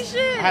like, holy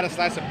shit. I had a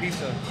slice of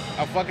pizza,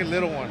 a fucking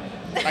little one,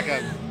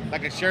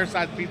 like a share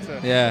size pizza.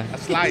 Yeah. A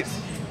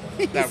slice.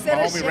 That said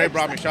my a homie Ray share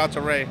brought me. Shout out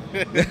to Ray.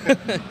 God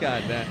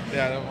damn.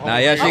 Yeah. the homie Nah,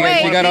 yeah, Ray she, Oh, got,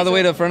 wait. she got all the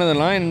way to the front of the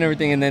line and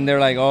everything, and then they're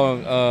like,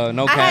 oh,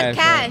 no I had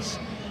cash.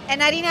 cash,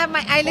 and I didn't have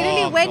my. I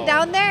literally Fuck went no.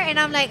 down there, and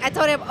I'm like, I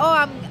told him,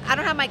 I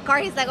don't have my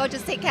card. He's like, oh,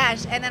 just take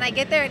cash. And then I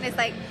get there, and it's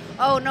like,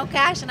 oh, no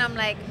cash, and I'm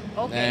like,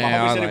 okay. Damn. My Yeah, I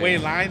homie was said he like- waited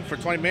in line for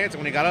 20 minutes,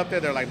 and when he got up there,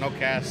 they're like, no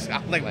cash.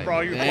 I'm like,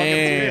 bro, you're fucking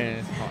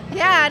Damn. serious.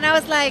 Yeah, and I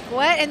was like,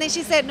 what? And then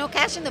she said, no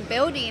cash in the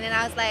building, and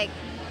I was like,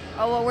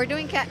 oh, well, we're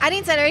doing cash. I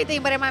didn't say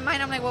everything, but in my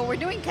mind, I'm like, well, we're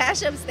doing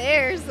cash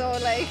upstairs, so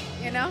like,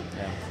 you know.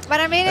 Yeah. But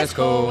I mean, That's it's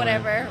cool, cool,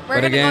 whatever. man. We're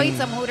But gonna go again, eat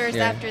some Hooters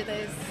yeah. after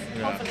this,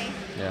 hopefully.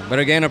 Yeah. But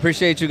again,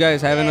 appreciate you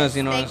guys having Yes, us,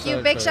 you know. Thank and you.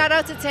 stuff, Big so- shout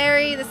out to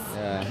Terry.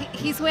 Yeah.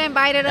 He's who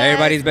invited us.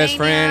 Everybody's best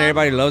friend. Mania.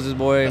 Everybody loves this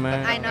boy,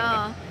 man. I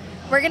know.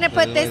 We're gonna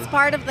put this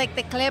part of like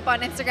the clip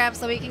on Instagram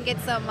so we can get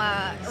some.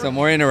 Some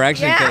more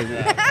interaction.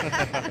 Yeah.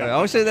 'cause,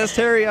 oh shit, that's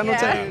Terry. I know Yeah.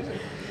 Terry.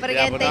 But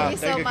again, thank you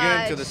so thank again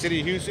much. to the city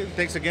of Houston.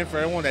 Thanks again for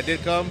everyone that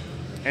did come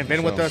and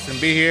been with So- us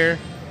and be here.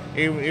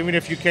 Even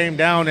if you came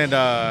down and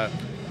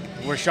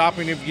were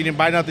shopping, if you didn't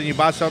buy nothing, you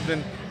bought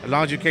something. As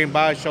long as you came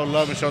by, show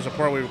love and show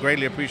support, we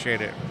greatly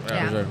appreciate it.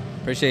 Yeah. For sure.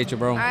 Appreciate you,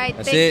 bro. All right,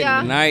 That's thank it.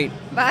 y'all. Good night.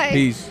 Bye.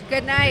 Peace.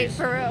 Good night,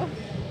 for real.